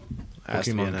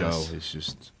 Pokemon Go is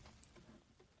just.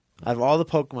 Out of all the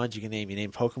Pokemon you can name, you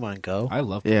name Pokemon Go? I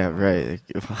love Pokemon. Yeah, right.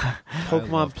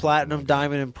 Pokemon Platinum,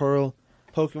 Diamond, and Pearl.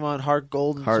 Pokemon Heart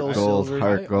Gold and Soul Silver.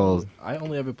 Heart Gold. I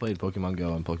only ever played Pokemon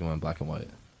Go and Pokemon Black and White.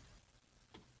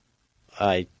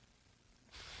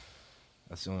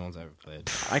 That's the only ones I ever played.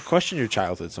 I question your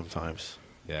childhood sometimes.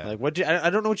 Yeah. Like I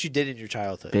don't know what you did in your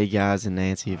childhood. Big Oz and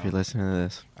Nancy, if you're listening to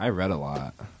this. I read a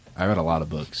lot. I read a lot of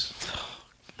books.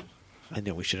 I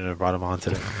knew we shouldn't have brought him on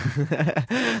today.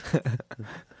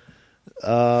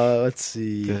 Let's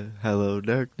see. Hello,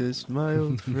 darkness, my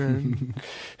old friend.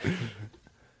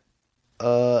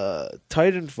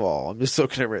 Titanfall. I'm just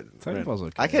looking at it. Titanfall's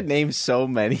okay. I could name so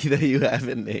many that you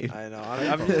haven't named. I know.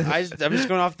 I'm just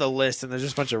going off the list, and there's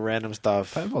just a bunch of random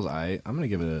stuff. Titanfall's alright. I'm gonna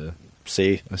give it a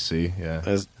C. A C. Yeah,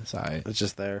 it's alright. It's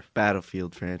just there.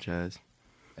 Battlefield franchise.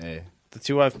 A. The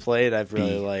two I've played, I've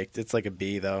really liked. It's like a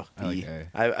B though. I like A.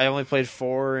 I only played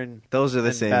 4 and those are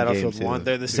the same. Battlefield games 1.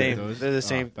 They're the same. They're the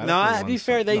same. No, to be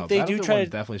fair, they do try to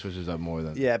definitely switches up more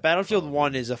than. Yeah, Battlefield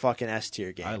 1 is a fucking S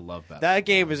tier game. I love that. That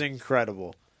game is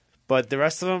incredible. But the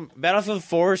rest of them, Battlefield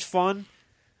 4 is fun.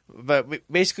 But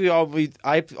basically, only person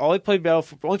I played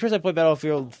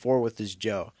Battlefield 4 with is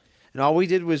Joe, and all we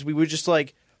did was we would just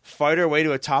like fight our way to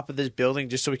the top of this building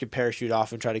just so we could parachute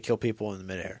off and try to kill people in the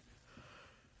midair.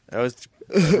 That was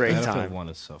a great time. Battlefield 1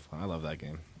 is so fun. I love that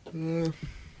game.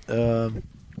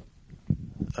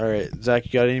 All right, Zach,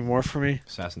 you got any more for me?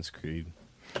 Assassin's Creed.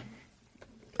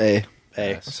 A.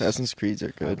 S. Assassin's Creeds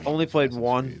are good. I've only played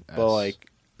one, but like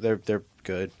they're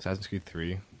good. Assassin's Creed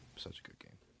 3, such a good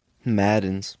game.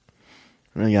 Maddens.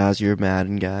 I know, Yazzie, you're a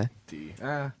Madden guy. D.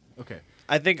 Okay.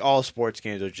 I think all sports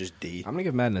games are just D. I'm gonna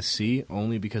give Madden a C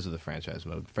only because of the franchise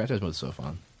mode. Franchise mode is so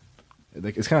fun.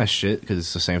 Like it's kind of shit because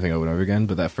it's the same thing over and over again.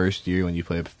 But that first year when you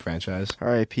play a franchise,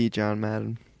 R.I.P. John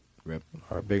Madden. Rip.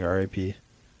 Big R.I.P.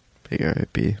 Big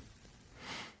R.I.P.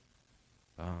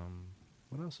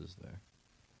 What else is there?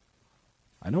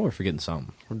 I know we're forgetting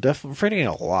something. We're definitely forgetting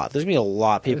a lot. There's gonna be a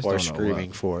lot people are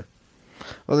screaming for.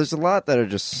 Well, there's a lot that are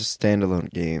just standalone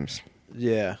games.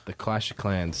 Yeah. The Clash of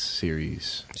Clans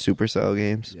series. Supercell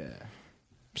games. Yeah.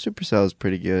 Supercell is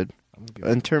pretty good.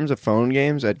 In terms of phone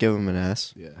games, I'd give them an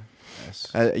S. Yeah.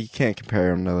 S. You can't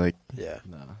compare them to like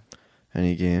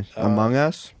any games. Among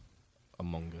Us.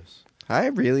 Among Us. I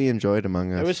really enjoyed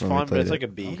Among Us. It was fun, but it's like a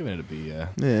B. I'm giving it a B. Yeah.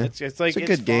 Yeah. It's like a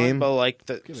good fun, game, but like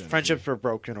the friendships were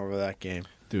broken over that game.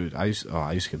 Dude, I used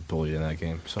to get bullied in that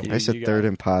game. So I used to third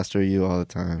imposter you all the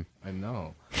time. I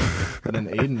know. And then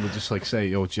Aiden would just like say,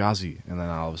 "Yo, it's Yazzie," and then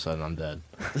all of a sudden I'm dead.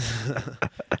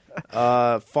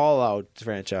 Fallout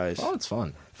franchise. Oh, it's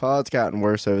fun. Fallout's gotten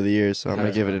worse over the years, so I'm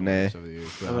gonna give it an A.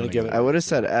 I'm gonna give it. I would have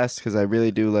said S because I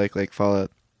really do like Fallout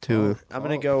 2. I'm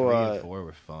gonna go. 3 and 4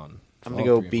 were fun. I'm gonna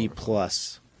go B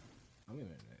plus. I'm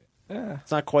giving it an A.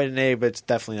 It's not quite an A, but it's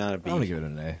definitely not a B. I'm gonna give it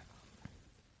an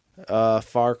A.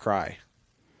 Far Cry.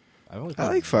 I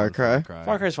like Far Cry.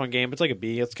 Far Cry's a fun game, but it's like a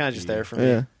B. It's kind of just there for me.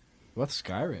 Yeah. What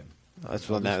Skyrim? That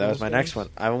was my next one.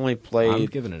 I only played. I'm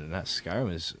giving it an S.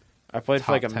 Skyrim is. I played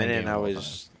for like a minute, and I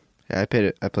was. Yeah, I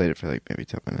played it for like maybe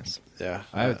 10 minutes. Yeah.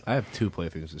 I have 2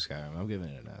 playthroughs of Skyrim. I'm giving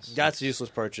it an S. That's a useless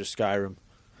purchase. Skyrim.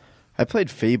 I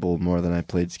played Fable more than I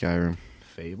played Skyrim.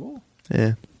 Fable?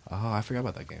 Yeah. Oh, I forgot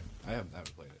about that game. I haven't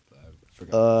played it. But I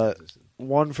forgot it existed.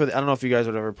 One for I don't know if you guys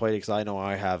would ever played it because I know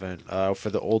I haven't. For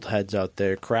the old heads out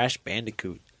there, Crash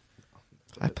Bandicoot.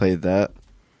 I played that.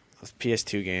 It's a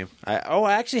PS2 game. I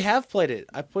actually have played it.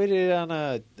 I played it on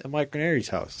at Mike Ranieri's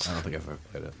house. I don't think I've ever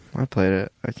played it. I played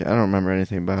it. I don't remember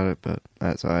anything about it, but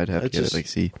that's why I'd have to give it like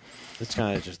C. It's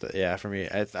kind of just for me.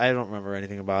 I don't remember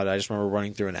anything about it. I just remember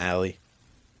running through an alley.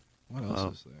 What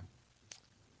else is there?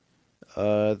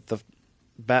 The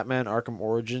Batman Arkham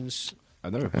Origins.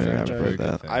 I've never played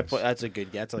that. That's a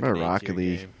good. That's like Rocket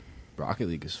League. Game. Rocket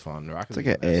League is fun. It's like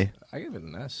an A. I give it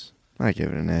an S. I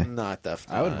give it an A. Not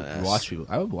definitely.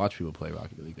 I would watch people play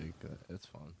Rocket League. It's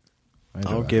fun.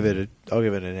 I'll give it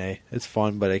an A. It's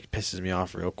fun, but it pisses me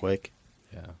off real quick.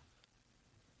 Yeah.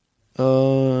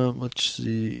 Let's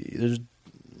see. There's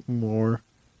more.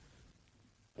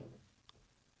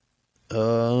 I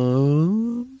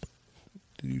know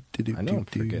I'm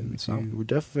forgetting some. We're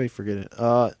definitely forgetting. Did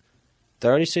I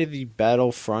already say the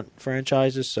Battlefront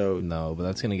franchises? So no, but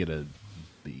that's gonna get a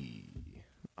B.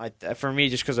 For me,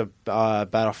 just because of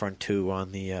Battlefront 2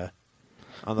 on the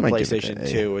PlayStation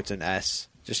 2, it's an S.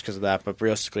 Just because of that, but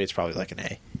realistically, it's probably like an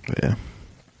A. Yeah,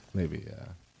 maybe. Yeah.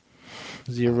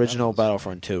 The original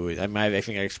Battlefront 2. I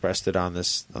think I expressed it on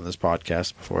this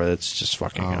podcast before. It's just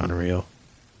fucking unreal.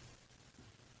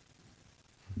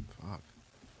 Fuck.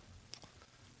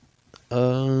 The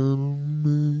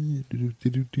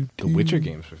Witcher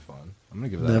games were fun. I'm gonna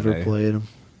give that Never an A. played them.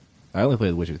 I only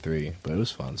played Witcher 3, but it was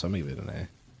fun, so I'm gonna give it an A.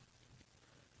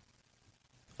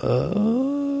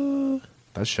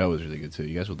 That show was really good too.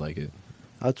 You guys would like it.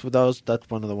 That's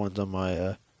one of the ones on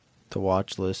my to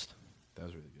watch list. That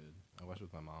was really good. I watched it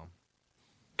with my mom.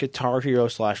 Guitar Hero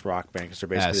 / Rock Band, because they're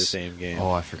basically the same game. Oh,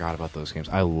 I forgot about those games.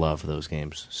 I love those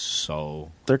games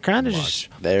so. They're kind of just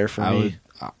there for me.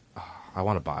 I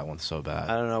want to buy one so bad.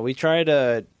 I don't know. We tried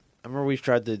I remember we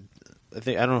tried to. I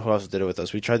don't know who else did it with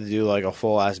us. We tried to do like a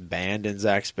full ass band in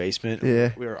Zach's basement.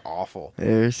 Yeah, we were awful.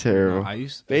 It was terrible.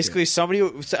 Basically,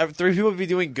 3 people would be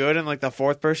doing good, and like the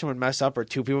fourth person would mess up, or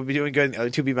 2 people would be doing good, and the other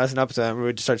 2 would be messing up. So then we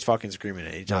would just start fucking screaming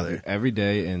at each other. Every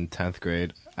day in 10th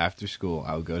grade after school,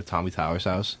 I would go to Tommy Tower's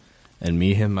house, and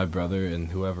me, him, my brother, and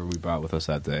whoever we brought with us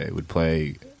that day would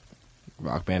play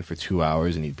Rock Band for 2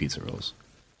 hours and eat pizza rolls.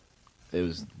 It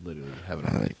was literally heaven.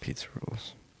 I like pizza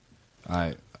rolls.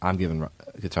 I'm giving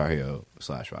Guitar Hero /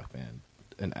 Rock Band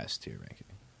an S tier ranking.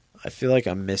 I feel like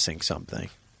I'm missing something.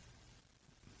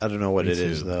 I don't know what it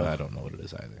is, though. I don't know what it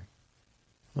is either.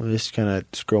 I'm just kind of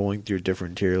scrolling through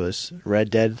different tier lists.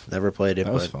 Red Dead, never played it.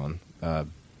 That was fun.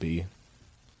 B.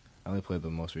 I only played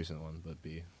the most recent one, but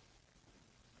B.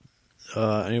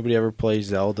 Anybody ever play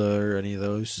Zelda or any of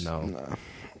those? No.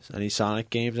 Any Sonic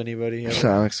games? Anybody? Ever?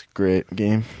 Sonic's a great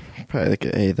game. Probably like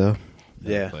an A though.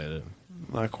 Yeah. Played it.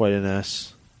 Not quite an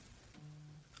S.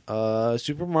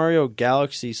 Super Mario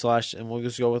Galaxy / and we'll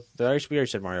just go with. We already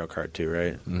said Mario Kart 2,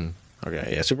 right? Mm.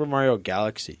 Okay, yeah. Super Mario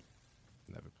Galaxy.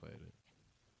 Never played it.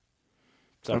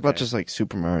 What about just like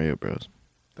Super Mario Bros?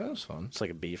 That was fun. It's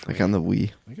like a B for like me. on the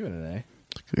Wii. I give it an A.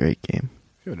 It's a great game.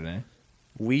 Give it an A.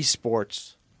 Wii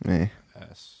Sports. A.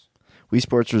 S. Wii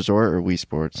Sports Resort or Wii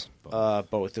Sports?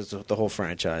 Both. It's the whole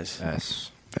franchise.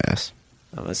 S. S.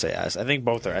 I'm gonna say S. I think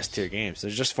both are S tier games.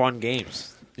 They're just fun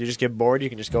games. You just get bored, you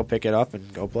can just go pick it up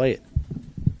and go play it.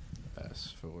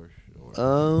 S for sure.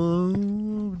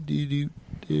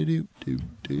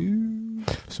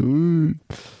 Sweet.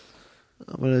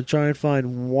 I'm gonna try and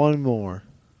find one more.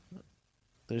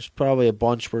 There's probably a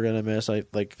bunch we're gonna miss. I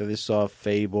saw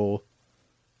Fable.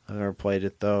 I never played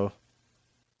it though.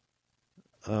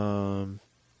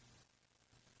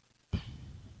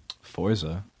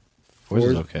 Forza's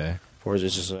okay.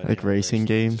 Forza's just like racing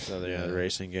games. Yeah, the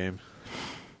racing game.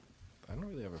 I don't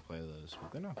really ever play those,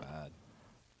 but they're not bad.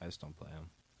 I just don't play them.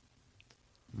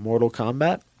 Mortal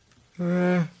Kombat.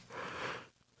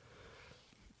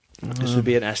 This would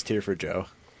be an S tier for Joe,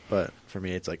 but for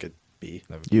me, it's like a B.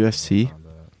 UFC.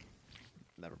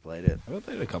 Never played it. I've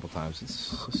played it a couple times.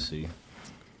 It's a C.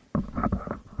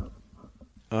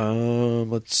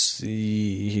 Let's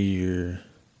see here.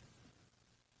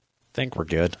 I think we're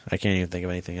good. I can't even think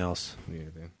of anything else.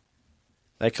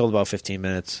 That killed about 15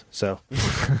 minutes, so.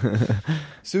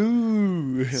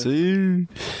 See.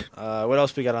 What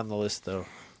else we got on the list, though?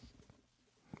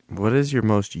 What is your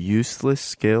most useless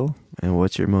skill, and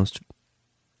what's your most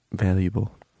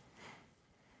valuable?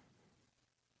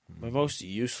 My most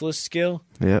useless skill?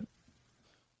 Yep.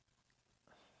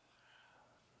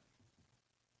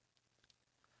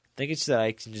 I think it's that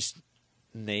I can just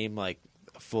name, like,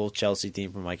 a full Chelsea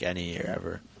team from, like, any year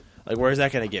ever. Like, where's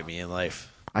that going to get me in life?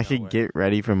 I could get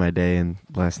ready for my day in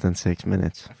less than 6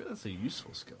 minutes. I feel that's a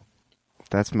useful skill.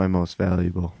 That's my most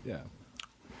valuable. Yeah.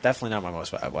 Definitely not my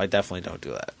most valuable. I definitely don't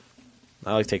do that.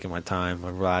 I like taking my time,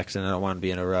 I'm relaxing. I don't want to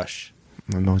be in a rush.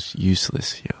 My most useless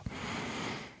skill.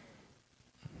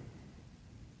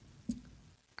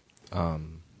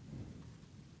 Trying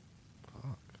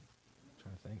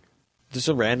to think. Just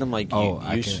a random, like,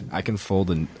 I can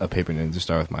fold a paper ninja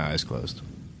star with my eyes closed.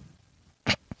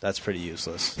 That's pretty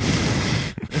useless.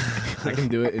 I can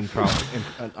do it in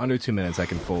under 2 minutes. I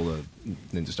can fold a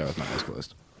Ninja Star with my eyes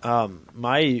closed.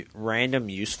 My random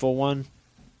useful one,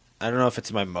 I don't know if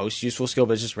it's my most useful skill,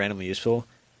 but it's just randomly useful.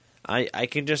 I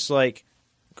can just like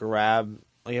grab,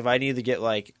 like if I need to get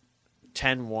like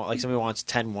 10 like somebody wants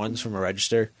 10 ones from a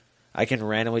register, I can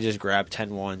randomly just grab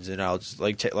 10 ones and I'll just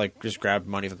just grab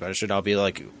money from the register and I'll be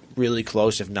like really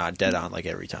close, if not dead on, like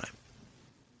every time.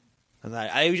 And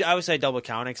I would say double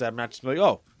counting because I'm not just like,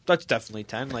 oh, that's definitely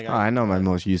 10. Like I know my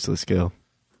most useless skill.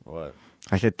 What?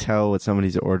 I could tell what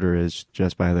somebody's order is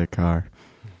just by their car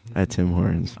at Tim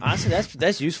Hortons. Honestly,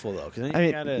 that's useful though. Cause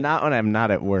then not when I'm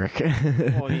not at work.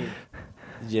 Well,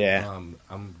 yeah.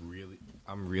 I'm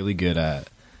really good at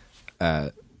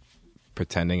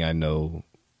pretending I know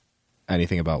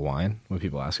anything about wine when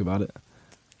people ask about it.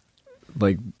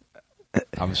 Like,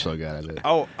 I'm so good at it.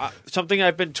 Oh, something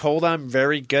I've been told I'm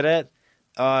very good at.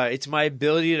 It's my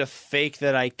ability to fake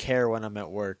that I care when I'm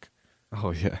at work.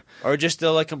 Oh yeah. Or just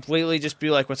to like completely just be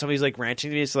like when somebody's like ranting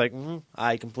to me, it's like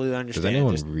I completely understand.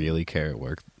 Does anyone really care at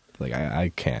work? Like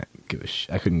I can't give a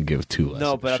shit. I couldn't give two less.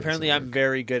 No, but apparently I'm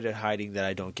very good at hiding that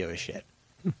I don't give a shit.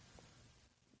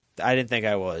 I didn't think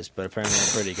I was, but apparently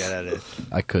I'm pretty good at it.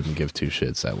 I couldn't give two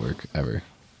shits at work ever.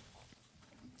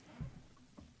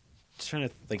 Just trying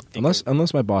to think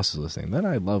unless my boss is listening, then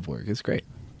I love work. It's great.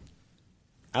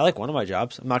 I like one of my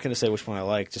jobs. I'm not going to say which one I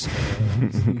like, just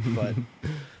but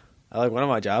I like one of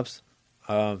my jobs.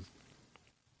 I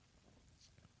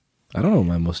don't know what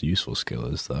my most useful skill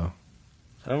is, though.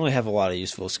 I don't really have a lot of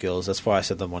useful skills. That's why I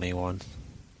said the money one.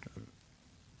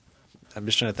 I'm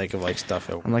just trying to think of like stuff.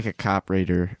 I'm like a cop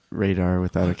radar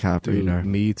without a cop radar.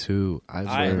 Me too. I've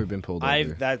never been pulled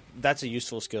over. That's a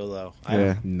useful skill though.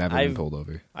 I've never been pulled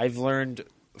over. I've learned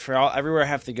everywhere I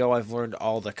have to go. I've learned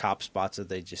all the cop spots that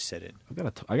they just sit in.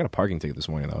 I got a parking ticket this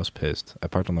morning. I was pissed. I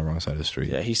parked on the wrong side of the street.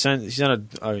 Yeah, he sent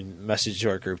a message to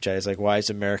our group chat. He's like, "Why is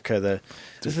America the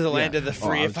land of the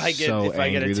free? If I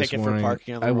get a ticket for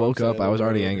parking on the I wrong woke up. side I was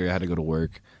already angry. I had to go to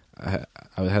work. I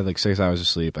had like 6 hours of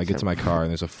sleep. I get to my car and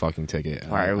there's a fucking ticket.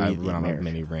 I went on a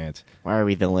mini rant. Why are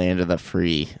we the land of the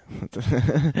free?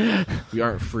 We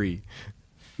aren't free.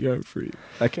 You aren't free.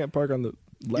 I can't park on the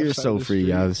left You're side so of the free,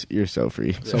 street. Yaz. You're so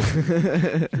free. So free.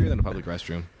 Freer than a public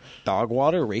restroom. Dog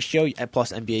water ratio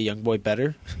plus NBA YoungBoy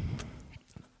better.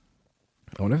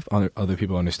 I wonder if other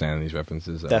people understand these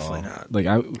references. Definitely not. Like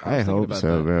I hope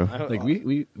so, bro. Like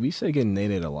we say get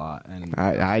nated a lot, and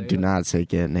I do not say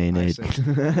get nated.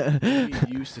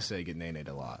 We used to say get nated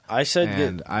a lot. I said,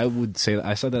 and I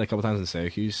said that a couple times in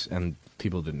Syracuse, and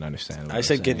people didn't understand. I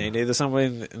said get nated to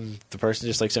somebody, and the person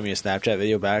just like sent me a Snapchat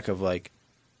video back of like,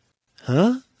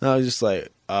 huh? And I was just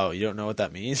like, oh, you don't know what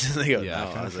that means? And they go, yeah,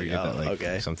 no. I was like, oh, that,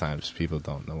 okay. Sometimes people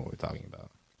don't know what we're talking about.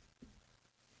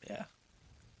 Yeah.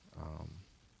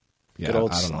 Yeah, Good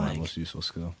old I don't slang. know my most useful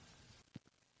skill.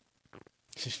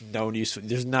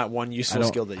 There's not one useful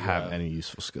skill that you have. Any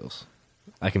useful skills.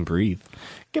 I can breathe.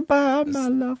 Goodbye, my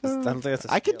lover. I don't think that's a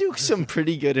skill. I could do some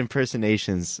pretty good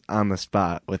impersonations on the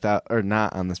spot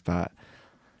not on the spot.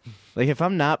 Like if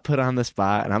I'm not put on the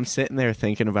spot and I'm sitting there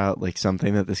thinking about like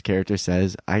something that this character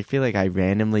says, I feel like I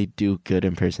randomly do good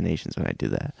impersonations when I do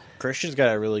that. Christian's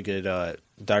got a really good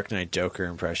Dark Knight Joker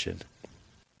impression.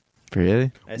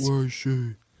 Really? Why is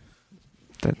she?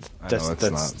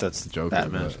 That's Joker,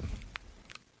 Batman. But...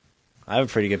 I have a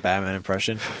pretty good Batman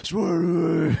impression.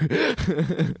 My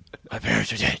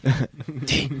parents are dead.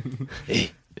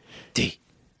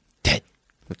 Dead.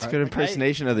 That's a good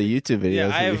impersonation of the YouTube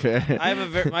videos. Yeah, I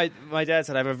have my dad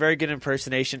said I have a very good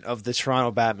impersonation of the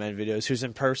Toronto Batman videos. Who's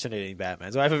impersonating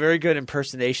Batman? So I have a very good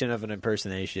impersonation of an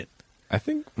impersonation. I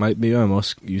think my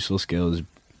most useful skill is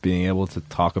being able to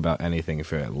talk about anything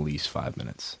for at least 5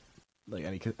 minutes. Like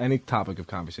any topic of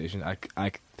conversation, I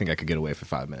think I could get away for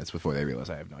 5 minutes before they realize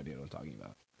I have no idea what I'm talking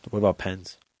about. What about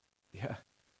pens? Yeah,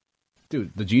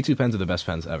 dude, the G2 pens are the best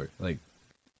pens ever. Like,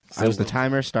 the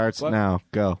timer starts now.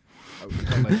 Go. Are we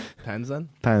talking about pens then?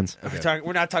 Pens. Okay.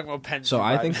 We're not talking about pens. So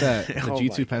I think that the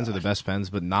G2 pens are the best pens,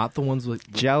 but not the ones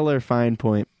with gel or fine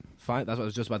point. Fine. That's what I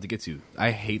was just about to get to.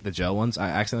 I hate the gel ones. I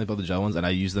accidentally bought the gel ones, and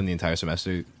I used them the entire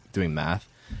semester doing math.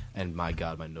 And my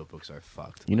God, my notebooks are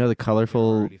fucked. You know the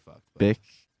colorful Bic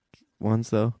ones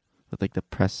though, with like the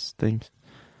press things.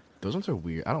 Those ones are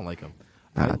weird. I don't like them.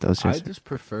 I just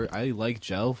prefer. I like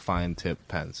gel fine tip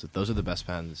pens. Those are the best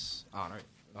pens. Black,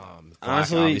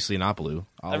 honestly, obviously not blue.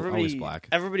 Always black.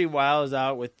 Everybody wows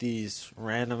out with these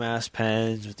random ass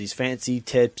pens with these fancy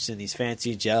tips and these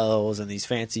fancy gels and these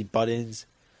fancy buttons.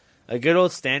 A good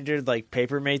old standard like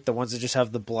Papermate, the ones that just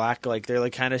have the black, like they're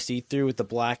like kind of see through with the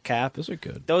black cap. Those are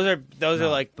good. Those are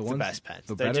like the best pens.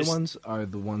 The better ones are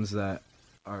the ones that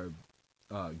are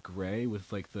gray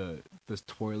with like this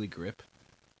twirly grip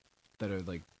that are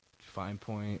like fine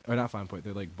point or not fine point.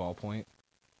 They're like ballpoint.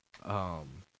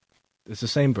 It's the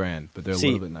same brand, but they're a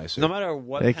little bit nicer. No matter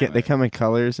what, they come in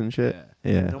colors and shit.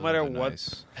 Yeah. No matter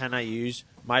what pen I use,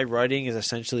 my writing is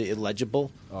essentially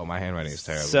illegible. Oh, my handwriting is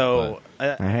terrible. So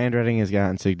my handwriting has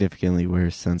gotten significantly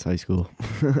worse since high school.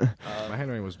 My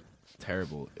handwriting was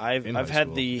terrible. I've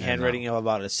had the handwriting of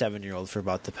about a 7-year-old for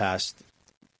about the past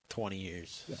 20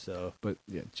 years. Yeah. So, but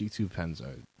yeah, G2 pens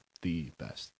are the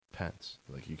best pens.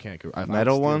 Like you can't go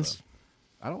metal ones. Them.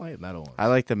 I don't like metal ones. I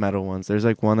like the metal ones. There's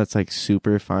like one that's like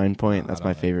super fine point. That's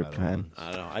my favorite pen. Ones.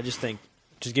 I don't know. I just think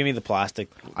just give me the plastic.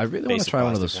 I really want to try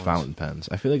one of those fountain pens.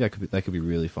 I feel like that could be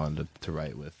really fun to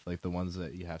write with, like the ones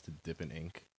that you have to dip in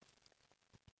ink.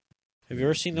 Have you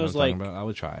ever seen those like? I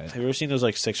would try it. Have you ever seen those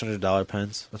like $600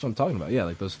 pens? That's what I'm talking about. Yeah,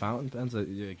 like those fountain pens. That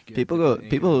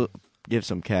people give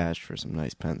some cash for some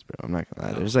nice pens, bro. I'm not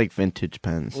gonna lie. There's like vintage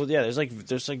pens. Well, yeah. There's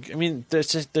I mean,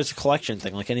 there's a collection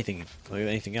thing like anything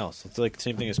else. It's like the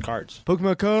same thing as cards.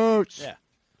 Pokemon cards. Yeah.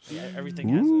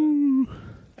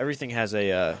 Everything has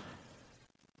a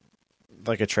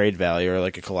like a trade value or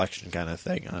like a collection kind of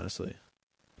thing. Honestly,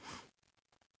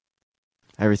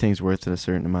 everything's worth a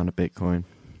certain amount of Bitcoin.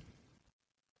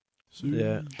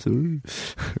 Yeah.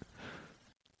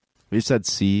 We've said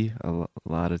C a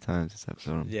lot of times this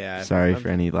episode. Yeah. Sorry for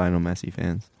any Lionel Messi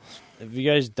fans. If you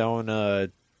guys don't know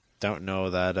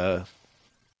that I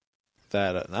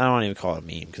don't want to even call it a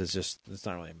meme because it's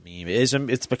not really a meme.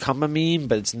 It's become a meme,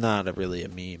 but it's not really a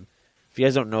meme. If you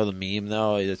guys don't know the meme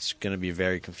though, it's going to be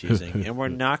very confusing, and we're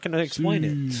not going to explain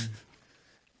it.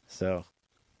 So,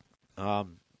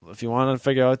 if you want to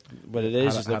figure out what it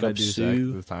is, just look up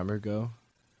Sue. The timer go.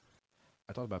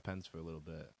 I talked about pens for a little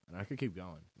bit, and I could keep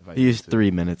going. If I used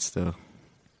 3 minutes, though.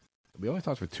 We only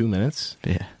talked for 2 minutes?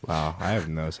 Yeah. Wow, I have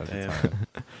no such a time.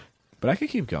 But I could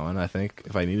keep going, I think,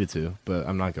 if I needed to, but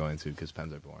I'm not going to because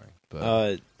pens are boring.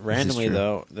 But randomly,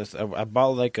 though, I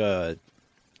bought like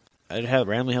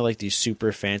randomly had like these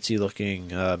super fancy-looking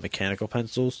mechanical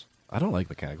pencils. I don't like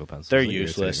mechanical pencils. They're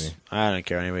useless. I don't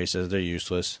care what anybody says. They're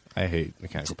useless. I hate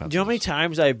mechanical pencils. Do you know how many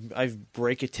times I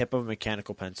break a tip of a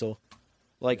mechanical pencil?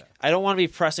 Like, I don't want to be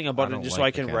pressing a button just so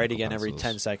I can write again every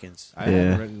 10 seconds. I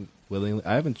haven't written willingly.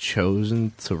 I haven't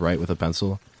chosen to write with a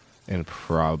pencil in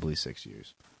probably 6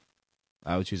 years.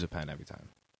 I would choose a pen every time.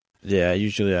 Yeah,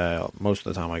 usually most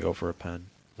of the time I go for a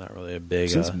pen. Not really a big...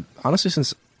 Honestly,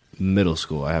 since middle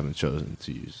school, I haven't chosen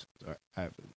to use... I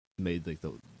haven't made like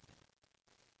the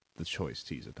choice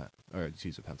to use a pen. Or to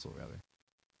use a pencil, rather.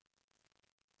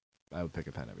 I would pick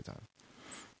a pen every time.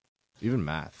 Even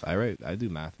math. I do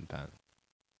math in pen.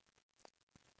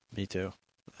 Me too.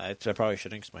 I probably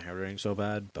shouldn't because my handwriting's so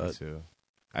bad. But me too.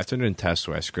 I've turned in tests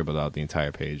where I scribbled out the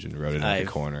entire page and wrote it in the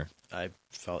corner. I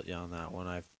felt you on that one.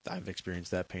 I've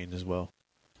experienced that pain as well.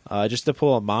 Just to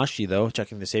pull a Mashi though,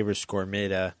 checking the Sabres score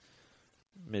mid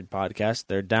podcast,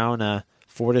 they're down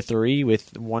 4-3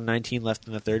 with 1:19 left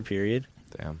in the third period.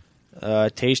 Damn.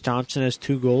 Tage Thompson has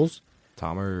 2 goals.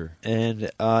 Tomer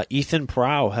and Ethan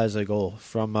Prow has a goal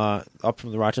from up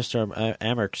from the Rochester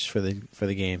Amerks for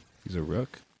the game. He's a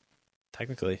rook.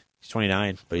 Technically, he's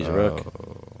 29, but he's a rook.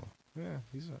 Yeah,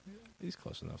 he's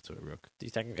close enough to a rook. I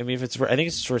think it's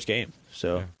his first game,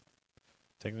 so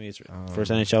technically it's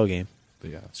first NHL game. But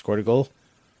yeah, scored a goal.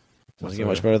 Doesn't get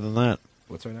much better than that.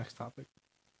 What's our next topic?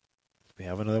 Do we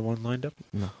have another one lined up?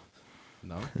 No.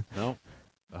 Oh.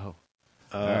 All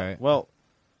right. Well,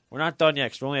 we're not done yet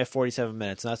because we're only at 47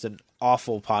 minutes, and that's an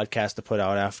awful podcast to put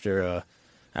out after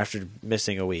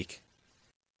missing a week.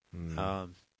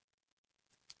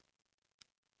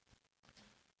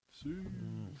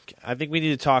 I think we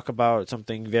need to talk about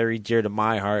something very dear to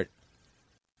my heart.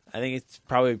 I think it's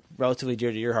probably relatively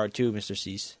dear to your heart too, Mr.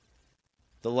 Cease.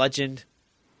 The legend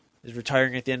is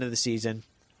retiring at the end of the season.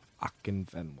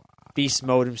 Akinfenwa. Beast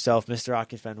mode himself, Mr.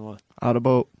 Akinfenwa. Out of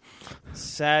boat.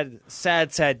 Sad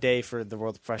day for the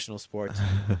world of professional sports.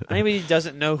 Anybody who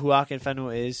doesn't know who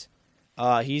Akinfenwa is,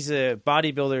 he's a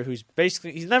bodybuilder who's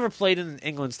he's never played in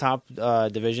England's top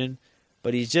division,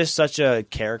 but he's just such a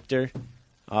character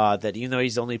that even though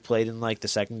he's only played in like the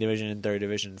 2nd division and 3rd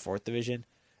division and 4th division,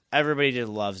 everybody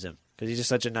just loves him because he's just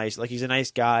such a he's a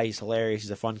nice guy. He's hilarious.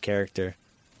 He's a fun character.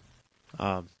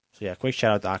 So yeah, quick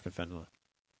shout out to Akinfenwa.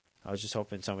 I was just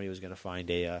hoping somebody was going to find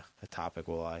a topic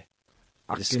while I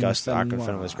discussed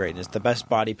Akinfenwa's greatness. The best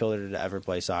bodybuilder to ever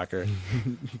play soccer.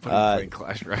 Playing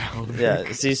Clash Royale. Yeah,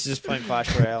 he's just playing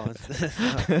Clash Royale.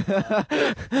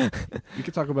 We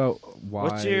could talk about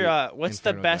why. What's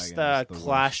the best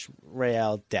Clash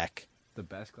Royale deck? The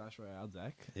best Clash Royale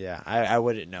deck? Yeah, I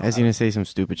wouldn't know. I was gonna say some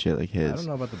stupid shit like his. I don't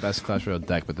know about the best Clash Royale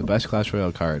deck, but the best Clash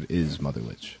Royale card is Mother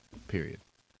Witch. Period.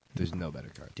 There's no better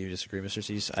card. Do you disagree, Mr.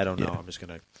 Cease? I don't know. Yeah. I'm just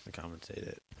gonna commentate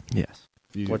it. Yes.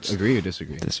 Do you What's- agree or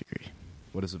disagree? Disagree.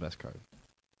 What is the best card?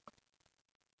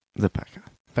 The P.E.K.K.A.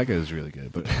 P.E.K.K.A. is really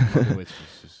good, but Mother Witch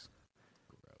is just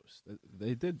gross.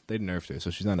 They nerfed her, so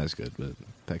she's not as good,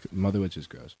 but Mother Witch is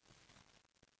gross.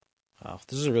 Oh,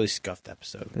 this is a really scuffed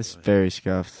episode. It's very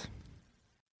scuffed.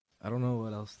 I don't know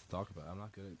what else to talk about. I'm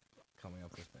not good at coming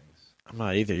up with things. I'm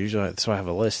not either. Usually, that's why I have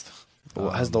a list.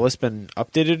 Has the list been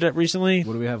updated recently?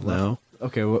 What do we have left? No.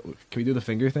 Okay, can we do the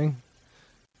finger thing?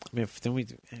 I mean, then we.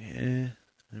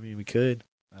 I mean, we could.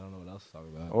 I don't know what else to talk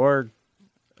about. Or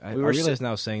I we were realize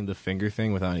now saying the finger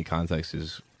thing without any context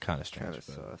is kind of strange. Kind of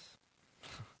but sus.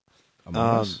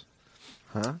 Among Us?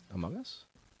 Huh? Among Us?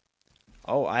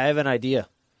 oh, I have an idea.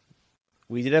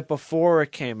 We did it before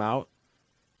it came out.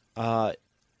 Now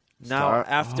Star-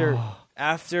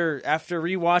 after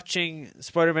rewatching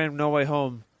Spider-Man No Way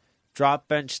Home, drop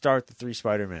bench start the 3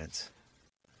 Spider-Mans.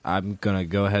 I'm going to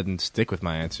go ahead and stick with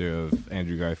my answer of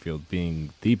Andrew Garfield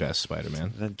being the best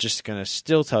Spider-Man. And I'm just gonna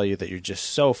still tell you that you're just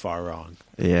so far wrong.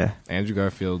 Yeah. Andrew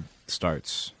Garfield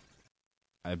starts.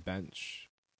 I bench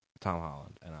Tom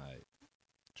Holland, and I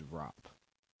drop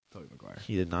Tobey Maguire.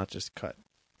 He did not just cut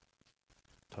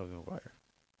Tobey Maguire.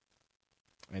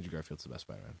 Andrew Garfield's the best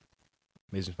Spider-Man.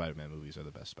 Amazing Spider-Man movies are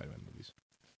the best Spider-Man movies.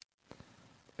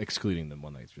 Excluding the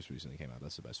one that just recently came out.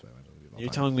 That's the best Spider-Man movie of all You're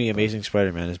time. telling me Amazing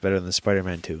Spider-Man is better than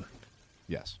Spider-Man 2?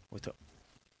 Yes. I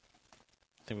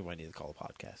think we might need to call a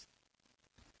podcast.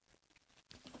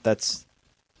 That's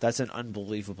an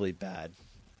unbelievably bad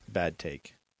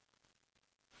take.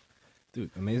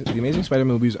 Dude, the Amazing Spider-Man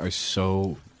movies are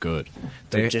so good.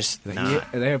 They're just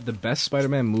not. They have the best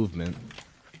Spider-Man movement.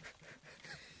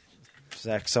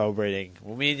 Zach celebrating.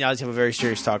 Well, me and Yazzie have a very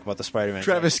serious talk about the Spider-Man.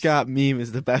 Travis Scott meme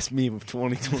is the best meme of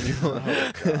 2021.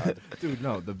 Oh, God. Dude,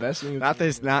 no, the best meme. Not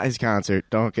his concert.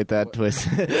 Don't get that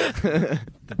twisted.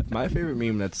 My favorite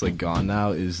meme that's like gone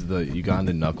now is the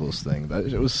Ugandan Knuckles thing.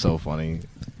 It was so funny.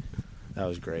 That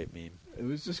was great meme. It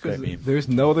was just Great because meme. there's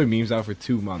no other memes out for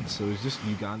 2 months, so it was just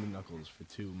Ugandan Knuckles for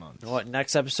 2 months. You know what?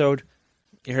 Next episode,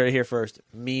 you heard it here first.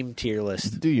 Meme tier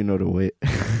list. Do you know the way?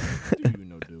 Do you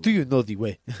know, dude? Do you know the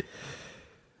way?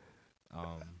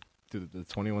 Dude, the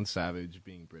 21 Savage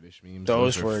being British memes.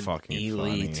 Those were were fucking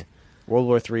elite. funny. World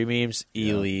War III memes,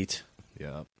 Yeah. elite.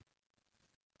 Yep.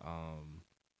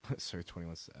 Sir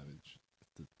 21 Savage.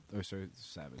 Sir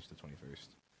Savage the 21st.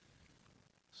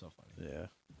 So funny.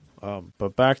 Yeah.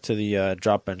 But back to the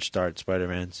drop bench start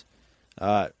Spider-Mans.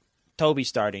 Toby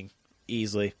starting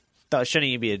easily. Shouldn't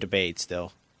even be a debate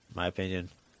still, in my opinion.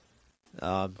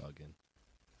 Bugging.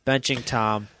 Benching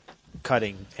Tom,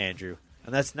 cutting Andrew.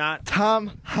 And that's not...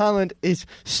 Tom Holland is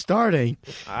starting.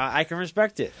 I can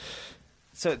respect it.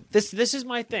 So this is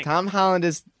my thing. Tom Holland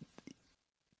is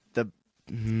the...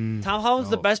 Tom Holland's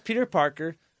the No. best Peter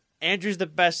Parker. Andrew's the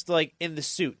best, like, in the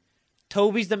suit.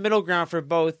 Toby's the middle ground for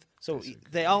both. So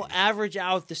they all average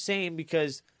out the same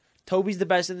because Toby's the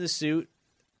best in the suit,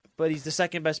 but he's the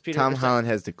second best Peter. Tom Holland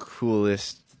has the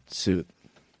coolest suit.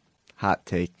 Hot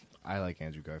take. I like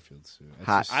Andrew Garfield's suit. It's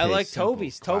Hot just I like simple,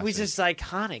 Toby's. Toby's classic. is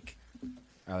iconic.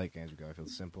 I like Andrew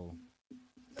Garfield's simple,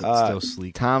 but still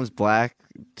sleek. Tom's black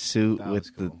suit That with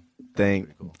was the cool. thing.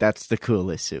 Pretty cool. That's the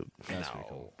coolest suit. That's pretty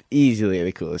cool. Easily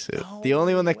the coolest suit. No The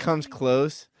only one that comes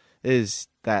close is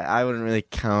that I wouldn't really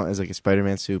count as like a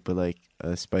Spider-Man suit, but like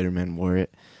a Spider-Man wore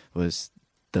it, was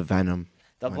the Venom.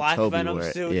 The when Black Toby Venom wore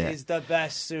it. suit Yeah. is the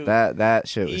best suit. That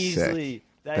shit was Easily. sick.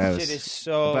 That That shit was- is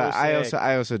so But sick.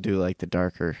 I also do like the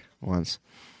darker ones.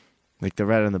 Like the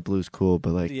red and the blue's cool,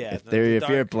 but like Yeah, if the they're if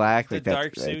you're dark- black, the like that,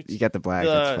 dark suits. you got the black.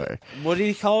 That's The, fire. what did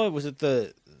he call it? Was it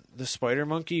the Spider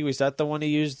Monkey? Was that the one he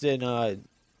used in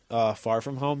Far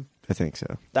From Home? I think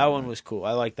so. That one was cool.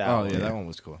 I like that Oh one. yeah, that one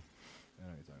was cool. I know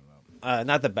what you're talking about.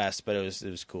 Not the best, but it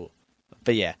was cool.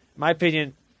 But yeah, my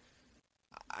opinion.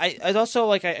 I also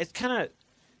like. It's kind of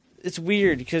it's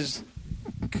weird because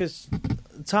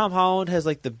Tom Holland has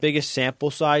like the biggest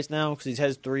sample size now because he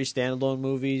has 3 standalone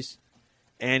movies,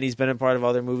 and he's been a part of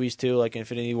other movies too, like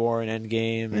Infinity War and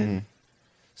Endgame,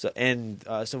 and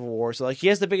Civil War. So like he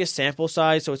has the biggest sample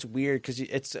size, so it's weird because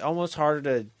it's almost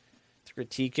harder to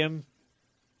critique him.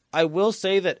 I will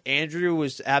say that Andrew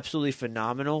was absolutely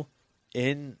phenomenal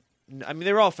in. I mean,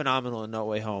 they were all phenomenal in No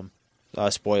Way Home.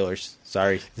 Spoilers.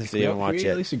 Sorry if you haven't watched We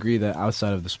yet. at least agree that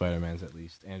outside of the Spider-Mans, at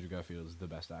least Andrew Garfield is the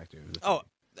best actor. Of the Oh,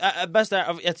 best.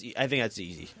 I think that's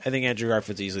easy. I think Andrew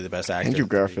Garfield's easily the best actor. Andrew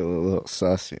Garfield a little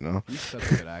sus, you know. he's such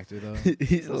a good actor, though.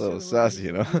 He's a little sus,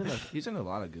 you know. He's in a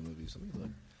lot of good movies. Let me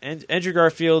look. And Andrew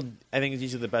Garfield, I think is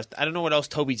easily the best. I don't know what else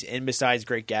Toby's in besides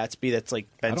Great Gatsby that's like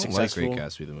been I don't successful. like Great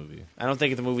Gatsby, the movie. I don't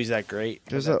think the movie's that great.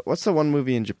 What's the one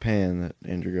movie in Japan that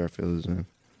Andrew Garfield is in?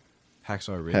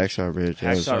 Hacksaw Ridge. Hacksaw Ridge.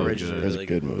 Hacksaw Ridge is a That was really a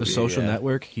good good movie. The Social yeah.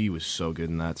 Network, he was so good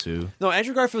in that too. No,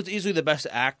 Andrew Garfield's easily the best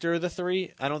actor of the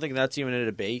three. I don't think that's even a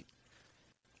debate.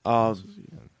 One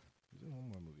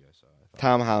more movie I saw.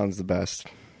 Tom Holland's the best.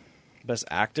 Best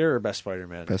actor or best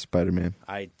Spider-Man? Best Spider-Man.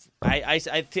 I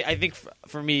think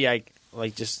for me, I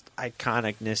like just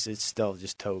iconicness is still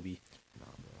just Toby. No,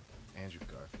 bro. Andrew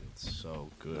Garfield's so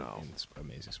good in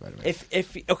Amazing Spider-Man.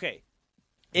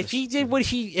 If he did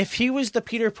if he was the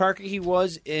Peter Parker he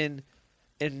was in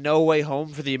No Way Home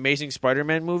for the Amazing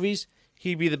Spider-Man movies,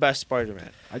 he'd be the best Spider-Man.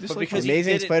 I just But like because he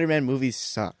Amazing didn't- Spider-Man movies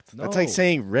sucked. No. That's like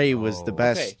saying Ray was the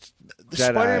best Okay, the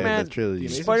Jedi Spider-Man, of the trilogy.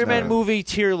 the Spider-Man No. movie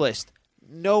tier list.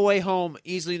 No Way Home,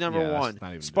 easily number Yeah, that's one. not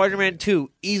even Spider-Man debated.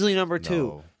 2, easily number No.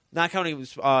 2. Not counting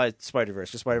Spider-Verse,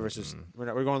 because Spider-Verse is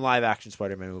we're going live action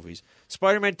Spider-Man movies.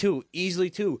 Spider-Man 2, easily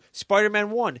 2.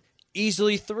 Spider-Man 1,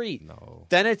 easily 3. No.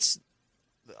 Then it's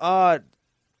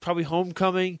probably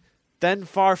Homecoming, then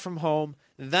Far From Home,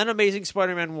 then Amazing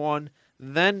Spider-Man 1,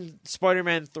 then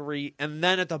Spider-Man 3, and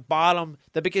then at the bottom,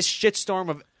 the biggest shitstorm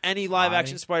of any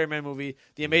live-action Spider-Man movie,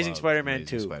 The Amazing Love Spider-Man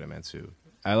Amazing 2. Spider-Man 2.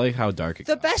 I like how dark it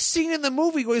The got. best scene in the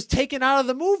movie was taken out of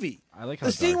the movie. I like how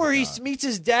The scene dark where it he got. meets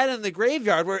his dad in the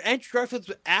graveyard, where Andrew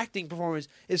Garfield's acting performance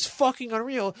is fucking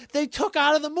unreal, they took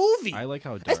out of the movie. I like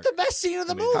how dark. That's the best scene of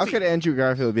the Amazing. movie. How could Andrew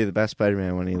Garfield be the best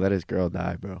Spider-Man when he let his girl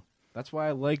die, bro? That's why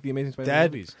I like the Amazing Spider-Man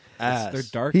Dead movies. ass. They're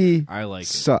dark. He I like it.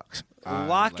 sucks. I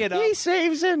Lock like it up. He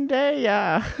saves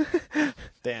Zendaya.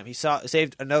 Damn, he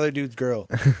saved another dude's girl.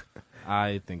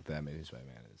 I think that Amazing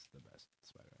Spider-Man is the best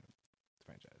Spider-Man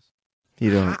franchise.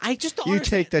 You don't. I just don't You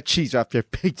understand. take the cheese off your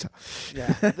pizza.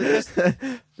 Yeah. This-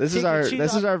 This Take is our the cheese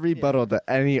this is off- our rebuttal to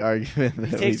any argument that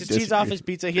he takes we the cheese off disagree. his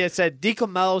pizza. He had said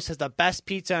DiCamello's has the best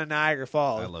pizza in Niagara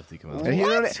Falls. I love DiCamillo.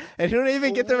 And he don't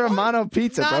even get the What? Romano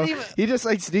pizza, Not bro. even- He just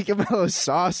likes DiCamello's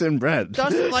sauce and bread.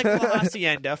 Doesn't like La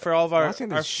Hacienda for all of our. Los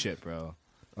Angeles is shit, bro.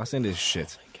 Los Angeles is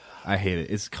shit. I hate it.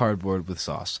 It's cardboard with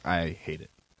sauce. I hate it.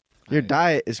 Your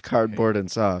diet is cardboard and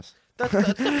sauce. That's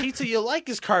the pizza you like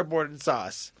is cardboard and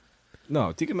sauce.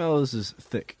 No, DiCamillo's is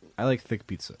thick. I like thick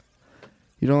pizza.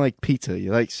 You don't like pizza.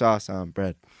 You like sauce on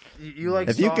bread. You like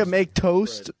If you sauce could make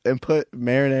toast bread. and put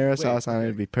marinara sauce on it,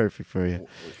 it'd be perfect for you.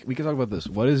 We can talk about this.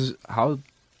 How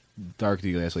dark do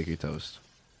you guys like your toast?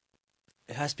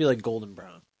 It has to be like golden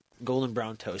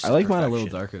brown toast. I is like mine a little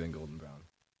perfection. darker than golden brown.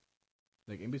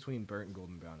 Like in between burnt and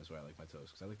golden brown is where I like my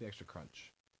toast because I like the extra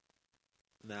crunch.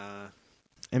 Nah.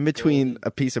 In between Golden.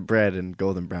 a piece of bread and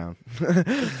golden brown.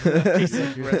 Piece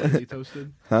of Yours bread. lightly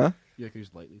toasted. Huh? You like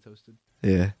yours lightly toasted?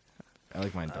 Yeah. I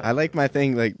like mine. Dark. I like my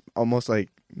thing like almost like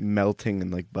melting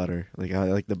in like butter. Like I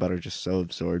like the butter just so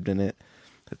absorbed in it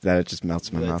that it just melts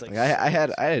in my That mouth. it's Like,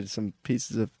 like I had some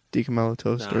pieces of DiCamillo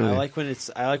toast Nah, earlier. I like when it's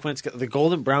the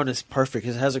golden brown is perfect.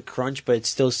 It has a crunch, but it's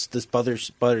still this butter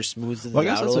smooths it Well, I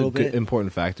guess out a that's a little good, bit.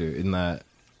 important factor in that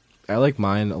I like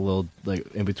mine a little like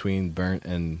in between burnt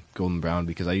and golden brown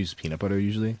because I use peanut butter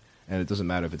usually, and it doesn't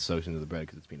matter if it's soaked into the bread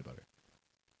because it's peanut butter.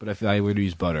 But if I were to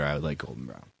use butter, I would like golden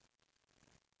brown.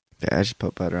 Yeah, I just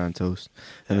put butter on toast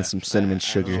and then some cinnamon I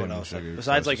don't know sugar. what else. Sugar,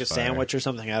 Besides toast like a is fire. sandwich or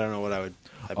something, I don't know what I'd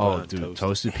put Oh, on dude, toast.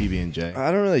 toasted PB&J.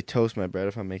 I don't really toast my bread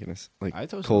if I'm making this like I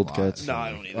toast cold a lot. cuts. No,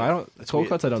 I don't either. I don't. That's Cold weird.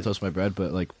 cuts, I don't toast my bread,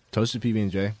 but like toasted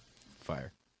PB&J,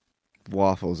 fire.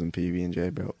 Waffles and PB&J,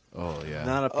 bro. Oh yeah,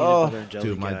 Not a peanut Oh. butter and jelly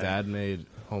dude. My guy. dad made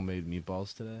homemade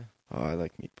meatballs today. Oh, I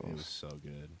like It was meatballs. so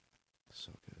good,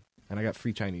 so good. And I got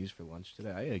free Chinese for lunch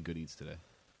today. I had good eats today.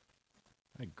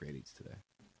 I had great eats today.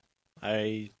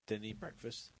 I didn't eat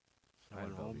breakfast. I I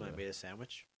went had home and I Velveeta. made a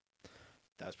sandwich.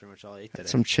 That was pretty much all I ate today. Had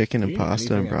some chicken and You eat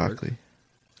pasta and anything at work? broccoli.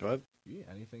 What? You eat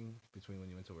anything between when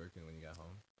you went to work and when you got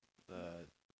home?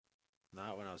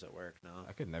 Not when I was at work, no.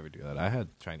 I could never do that. I had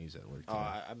Chinese at work. Oh,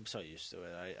 Today. I'm so used to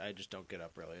it. I just don't get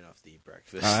up early enough to eat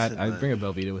breakfast. I bring a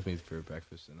Velveeta with me for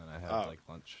breakfast, and then I have Oh. like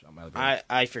lunch on my break.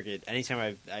 I forget.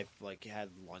 Anytime I've like had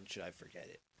lunch, I forget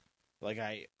it. Like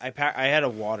I had a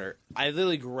water. I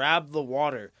literally grabbed the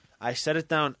water. I set it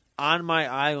down on my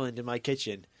island in my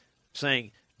kitchen,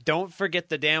 saying, "Don't forget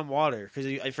the damn water," because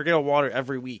I forget a water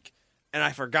every week, and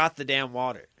I forgot the damn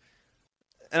water.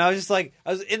 And I was just like,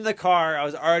 I was in the car. I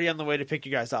was already on the way to pick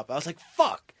you guys up. I was like,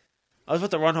 "Fuck!" I was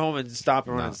about to run home and stop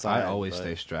and run No, inside. I always but-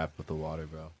 stay strapped with the water,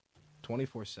 bro.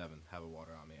 24/7 have a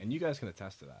water on me, and you guys can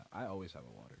attest to that. I always have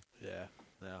a water. Yeah,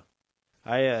 yeah.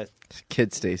 I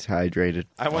Kid stays hydrated.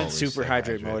 I went Always super stay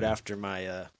hydrate mode hydrated. after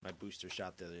my my booster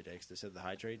shot the other day because they said the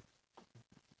hydrate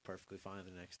perfectly fine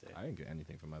the next day. I didn't get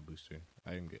anything from my booster.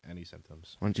 I didn't get any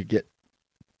symptoms. When'd you get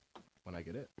when I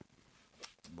get it.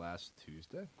 Last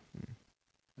Tuesday,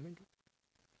 I think,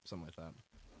 something like that.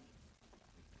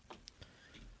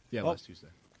 Yeah, last Tuesday.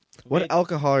 What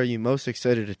alcohol are you most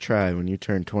excited to try when you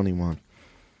turn 21?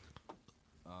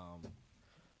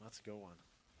 That's a good one.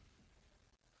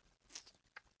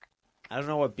 I don't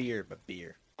know what beer, but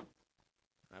beer.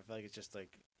 I feel like it's just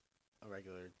like a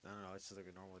regular. I don't know. It's just like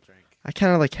a normal drink. I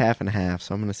kind of like half and half,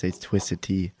 so I'm gonna say it's Twisted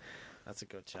Tea. That's a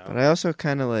good shout. But I also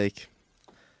kind of like.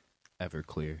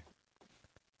 Everclear.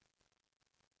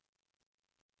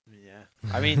 Yeah,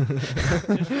 I mean,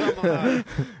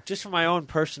 just from my own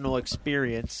personal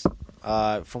experience,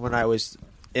 from when I was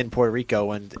in Puerto Rico,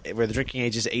 where the drinking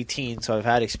age is 18, so I've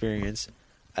had experience.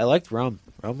 I liked rum.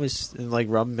 Rum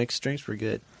mixed drinks were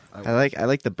good. I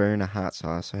like the burn of hot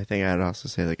sauce. So I think I'd also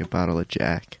say like a bottle of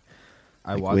Jack.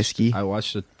 Whiskey. I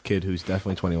watched a kid who's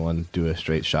definitely 21 do a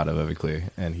straight shot of Everclear,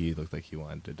 and he looked like he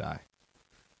wanted to die.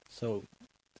 So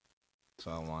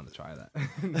I wanted to try that.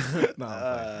 No,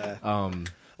 I'm playing.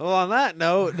 Well, on that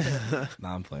note, No,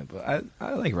 I'm playing, but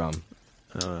I like rum.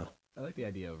 I don't know. I like the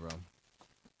idea of rum.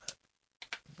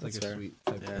 It's like That's a fair. sweet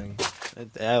type of thing.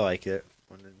 I like it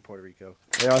when in Puerto Rico.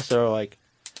 They also we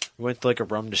went to like a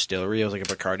rum distillery. It was like a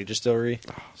Bacardi distillery.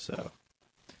 So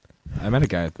I met a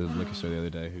guy at the liquor store the other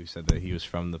day who said that he was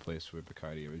from the place where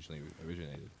Bacardi originally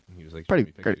originated. And he was like, showing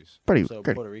me pictures.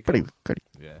 Puerto Rico.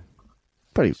 Yeah.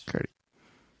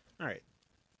 All right,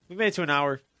 we made it to an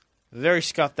hour. Very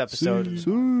scuffed episode.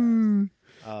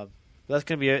 That's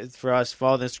gonna be it for us.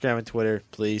 Follow the Instagram and Twitter,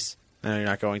 please. I know you're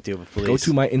not going to, but please Go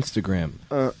to my Instagram.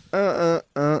 I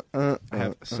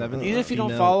have 7. Even if you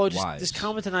don't follow, just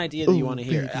comment an idea that you want to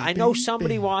hear. I know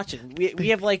somebody watching. We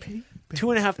have like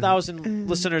 2,500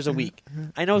 listeners a week.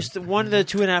 I know one of the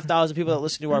 2,500 people that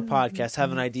listen to our podcast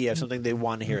have an idea of something they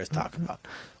want to hear us talk about.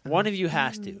 One of you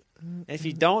has to. And if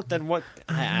you don't, then what?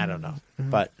 I don't know.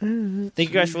 But thank you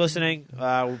guys for listening.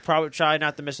 We'll probably try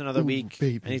not to miss another week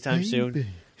anytime soon.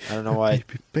 I don't know why.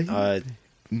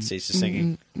 Cease to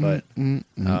singing, but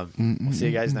we'll see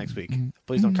you guys next week.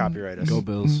 Please don't copyright us. Go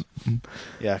Bills.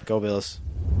 Yeah, go Bills.